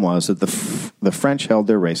problem was that the French held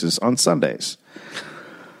their races on Sundays.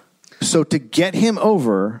 So to get him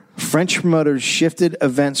over, French promoters shifted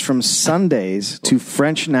events from Sundays to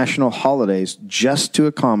French national holidays just to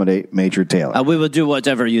accommodate Major Taylor. We will do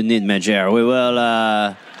whatever you need, Major. We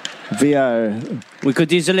will... We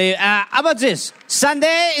could easily... how about this?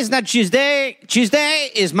 Sunday is not Tuesday. Tuesday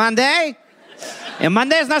is Monday. And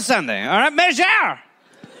Monday is not Sunday. All right, Major?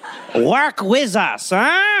 Work with us,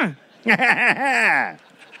 huh?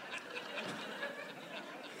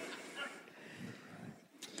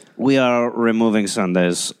 We are removing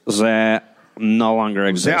Sundays. They no longer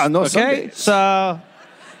exist. There are no okay? Sundays. So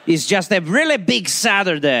it's just a really big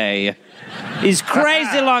Saturday. It's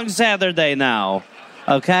crazy long Saturday now.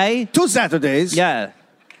 Okay? 2 Saturdays. Yeah.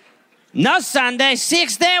 No Sunday,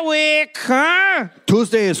 6-day week, huh?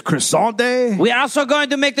 Tuesday is croissant day. We're also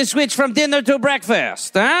going to make the switch from dinner to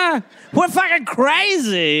breakfast, huh? We're fucking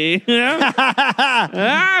crazy.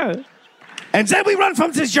 Huh? And then we run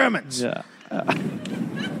from the Germans. Yeah.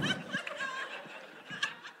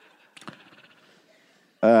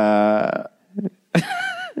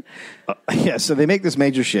 Yeah, so they make this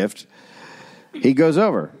major shift. He goes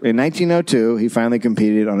over. In 1902, he finally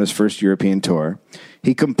competed on his first European tour.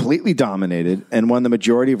 He completely dominated and won the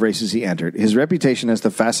majority of races he entered. His reputation as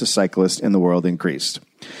the fastest cyclist in the world increased.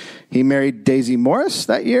 He married Daisy Morris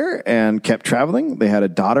that year and kept traveling. They had a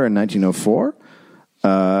daughter in 1904.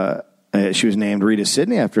 She was named Rita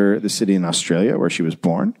Sidney after the city in Australia where she was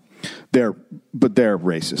born. They're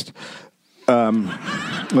racist.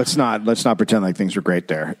 Let's not pretend like things were great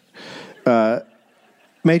there.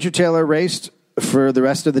 Major Taylor raced for the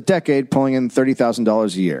rest of the decade, pulling in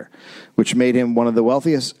 $30,000 a year, which made him one of the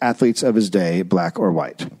wealthiest athletes of his day, black or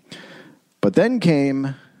white. But then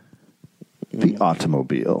came the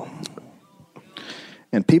automobile.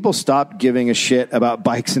 And people stopped giving a shit about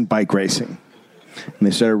bikes and bike racing. And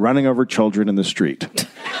they started running over children in the street.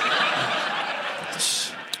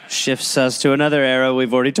 Shifts us to another era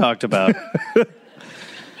we've already talked about.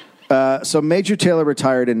 So Major Taylor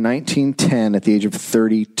retired in 1910 at the age of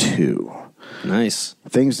 32. Nice.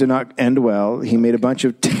 Things did not end well. He made a bunch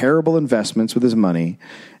of terrible investments with his money,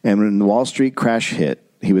 and when the Wall Street crash hit,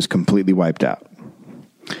 he was completely wiped out.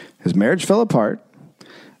 His marriage fell apart,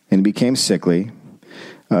 and he became sickly.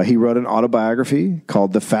 He wrote an autobiography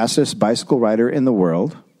called The Fastest Bicycle Rider in the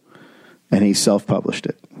World, and he self-published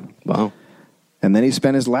it. Wow. And then he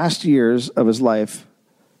spent his last years of his life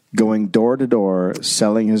going door to door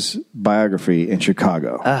selling his biography in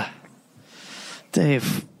Chicago.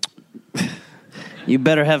 Dave, you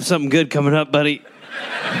better have something good coming up, buddy.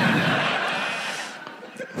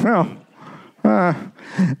 Well,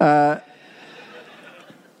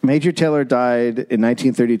 Major Taylor died in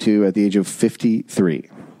 1932 at the age of 53.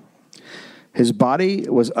 His body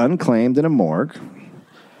was unclaimed in a morgue,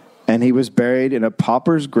 and he was buried in a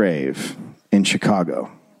pauper's grave in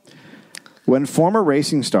Chicago. When former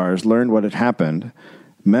racing stars learned what had happened,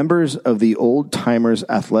 Members of the Old Timers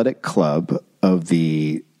Athletic Club of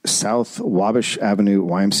the South Wabash Avenue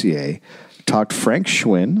YMCA talked Frank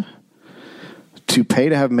Schwinn to pay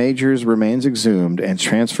to have Major's remains exhumed and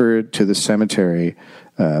transferred to the cemetery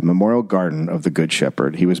Memorial Garden of the Good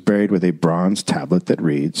Shepherd. He was buried with a bronze tablet that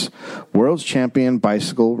reads, "World's champion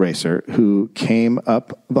bicycle racer who came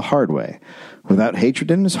up the hard way. Without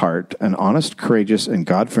hatred in his heart, an honest, courageous, and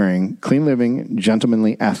God-fearing, clean-living,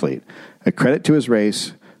 gentlemanly athlete. A credit to his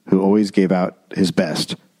race, who always gave out his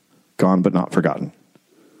best. Gone but not forgotten."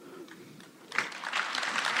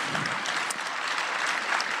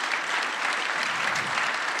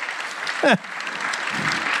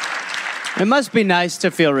 It must be nice to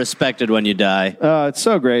feel respected when you die. It's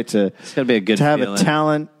so great It's gotta be a good to have feeling. a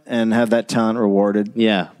talent and have that talent rewarded.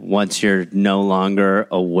 Yeah, once you're no longer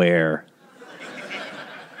aware.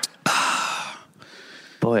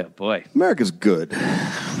 Boy, oh boy. America's good.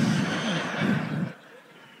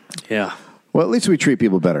 Yeah. Well, at least we treat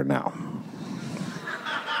people better now.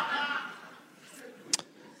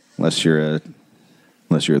 Unless you're a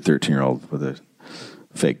 13-year-old with a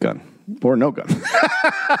fake gun. Or no gun.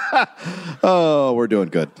 Oh, we're doing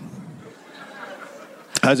good.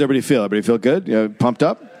 How's everybody feel? Everybody feel good? You pumped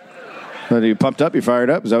up? Are you pumped up? You fired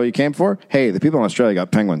up? Is that what you came for? Hey, the people in Australia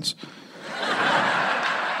got penguins.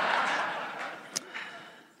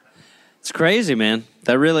 It's crazy, man.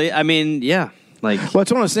 That really, I mean, yeah. Like, Well,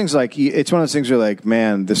 it's one of those things where like,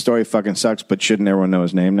 man, this story fucking sucks, but shouldn't everyone know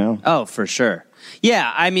his name now? oh, for sure.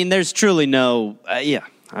 Yeah, I mean, there's truly no, yeah.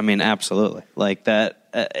 I mean, absolutely. Like that,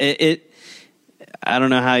 I don't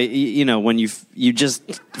know how, when you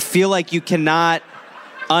just feel like you cannot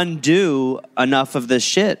undo enough of this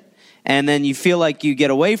shit. And then you feel like you get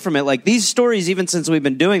away from it. Like these stories, even since we've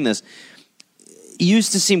been doing this,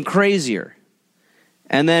 used to seem crazier.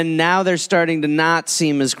 And then now they're starting to not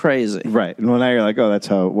seem as crazy. Right. Well, now you're like, oh, that's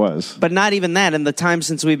how it was. But not even that. In the time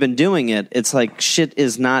since we've been doing it, it's like shit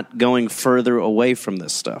is not going further away from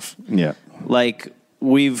this stuff. Yeah. Like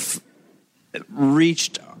we've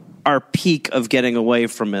reached our peak of getting away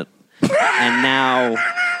from it. And now,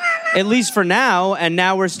 at least for now, and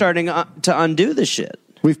now we're starting to undo the shit.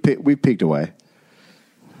 We've peaked away.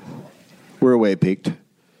 We're away peaked.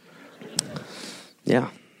 Yeah.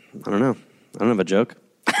 I don't know. I don't have a joke.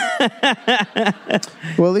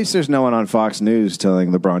 Well, at least there's no one on Fox News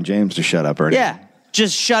telling LeBron James to shut up or anything. Yeah.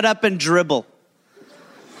 Just shut up and dribble.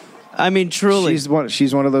 I mean, truly.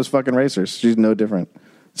 She's one of those fucking racers. She's no different.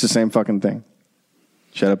 It's the same fucking thing.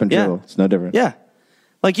 Shut up and dribble. It's no different. Yeah.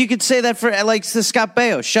 Like you could say that for like to Scott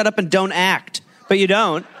Baio. Shut up and don't act. But you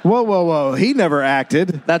don't. Whoa. He never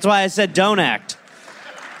acted. That's why I said don't act.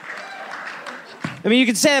 I mean, you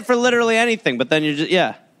can say it for literally anything, but then you're just,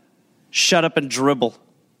 yeah. Shut up and dribble.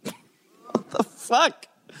 What the fuck?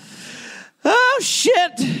 Oh,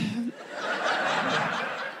 shit.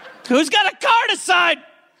 Who's got a car to sign?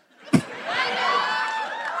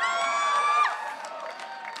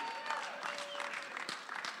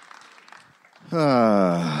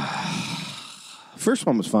 First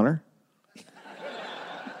one was funner.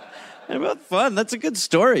 They're both fun. That's a good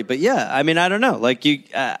story. But yeah, I mean, I don't know. Like you,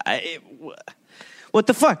 what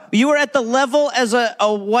the fuck? You were at the level as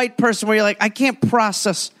a white person where you're like, I can't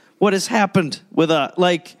process what has happened with what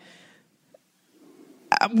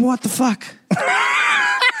the fuck?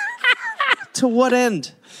 To what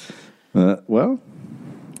end? Well,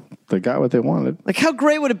 they got what they wanted. Like, how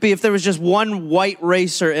great would it be if there was just one white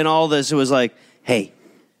racer in all this who was like, hey,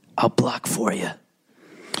 I'll block for you.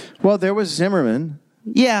 Well, there was Zimmerman.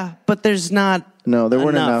 Yeah, but there's not. No, there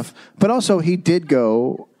weren't enough. But also, he did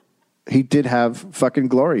have fucking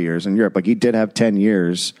glory years in Europe. Like, he did have 10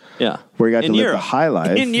 years. Yeah. Where he got to live the high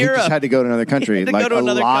life. In he Europe. just had to go to another country. He had to go to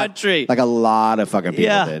another country. Like a lot of fucking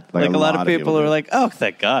people did. Like a lot of people who were like, oh,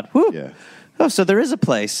 thank God. Whew. Yeah. Oh, so there is a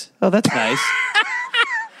place. Oh, that's nice.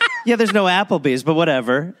 Yeah, there's no Applebee's, but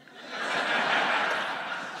whatever.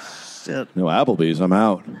 Shit. No Applebee's, I'm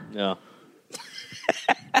out. No.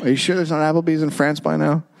 Are you sure there's not Applebee's in France by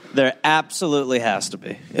now? There absolutely has to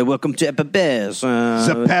be. Welcome to Applebee's.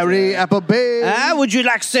 The Paris Applebee's. Would you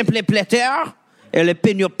like simply platter? Et le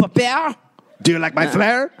pignon popper? Do you like my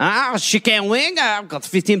flair? Chicken wing? I've got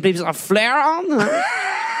 15 pieces of flair on.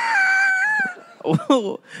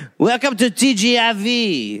 Welcome to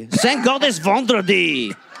TGIV. Thank God it's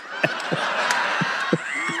vendredi.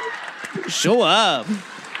 Show up.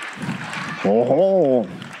 Oh.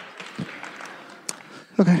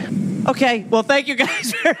 Okay. Well, thank you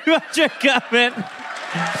guys very much for coming.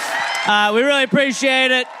 We really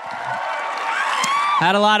appreciate it.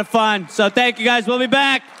 Had a lot of fun. So thank you guys. We'll be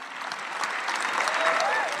back.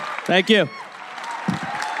 Thank you.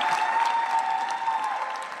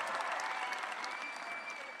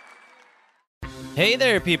 Hey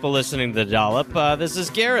there, people listening to The Dollop. This is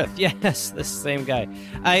Gareth. Yes, this same guy.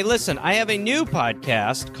 Listen, I have a new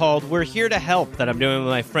podcast called We're Here to Help that I'm doing with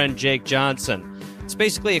my friend Jake Johnson. It's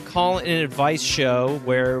basically a call and advice show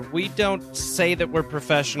where we don't say that we're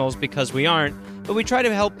professionals because we aren't, but we try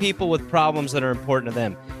to help people with problems that are important to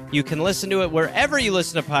them. You can listen to it wherever you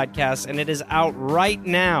listen to podcasts, and it is out right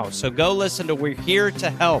now. So go listen to We're Here to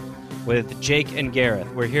Help with Jake and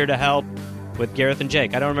Gareth. We're Here to Help with Gareth and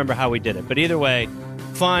Jake. I don't remember how we did it, but either way,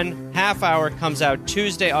 fun, half hour, comes out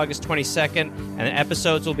Tuesday, August 22nd, and the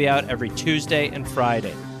episodes will be out every Tuesday and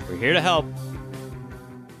Friday. We're here to help.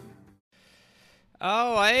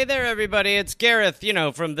 Oh, hey there, everybody. It's Gareth,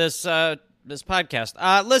 from this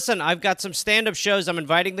podcast. Listen, I've got some stand-up shows I'm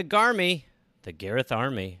inviting the Gareth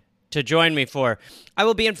Army, to join me for. I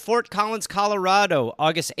will be in Fort Collins, Colorado,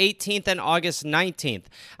 August 18th and August 19th.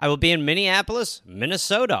 I will be in Minneapolis,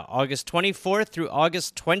 Minnesota, August 24th through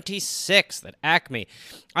August 26th at Acme.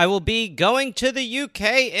 I will be going to the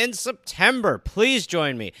UK in September. Please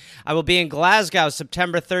join me. I will be in Glasgow,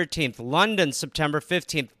 September 13th, London, September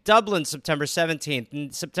 15th, Dublin, September 17th,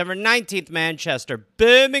 and September 19th, Manchester,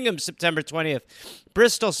 Birmingham, September 20th,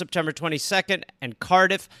 Bristol, September 22nd, and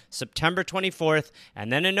Cardiff, September 24th.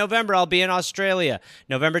 And then in November, I'll be in Australia.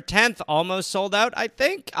 November 10th, almost sold out, I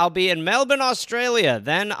think. I'll be in Melbourne, Australia.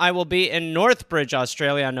 Then I will be in Northbridge,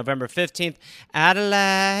 Australia on November 15th.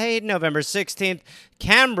 Adelaide, November 16th.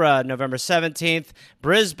 Canberra, November 17th.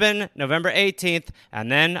 Brisbane, November 18th.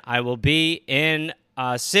 And then I will be in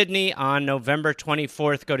Sydney on November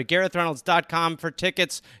 24th. Go to GarethReynolds.com for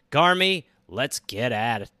tickets. Garmy, let's get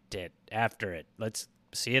at it after it. Let's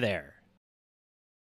see you there.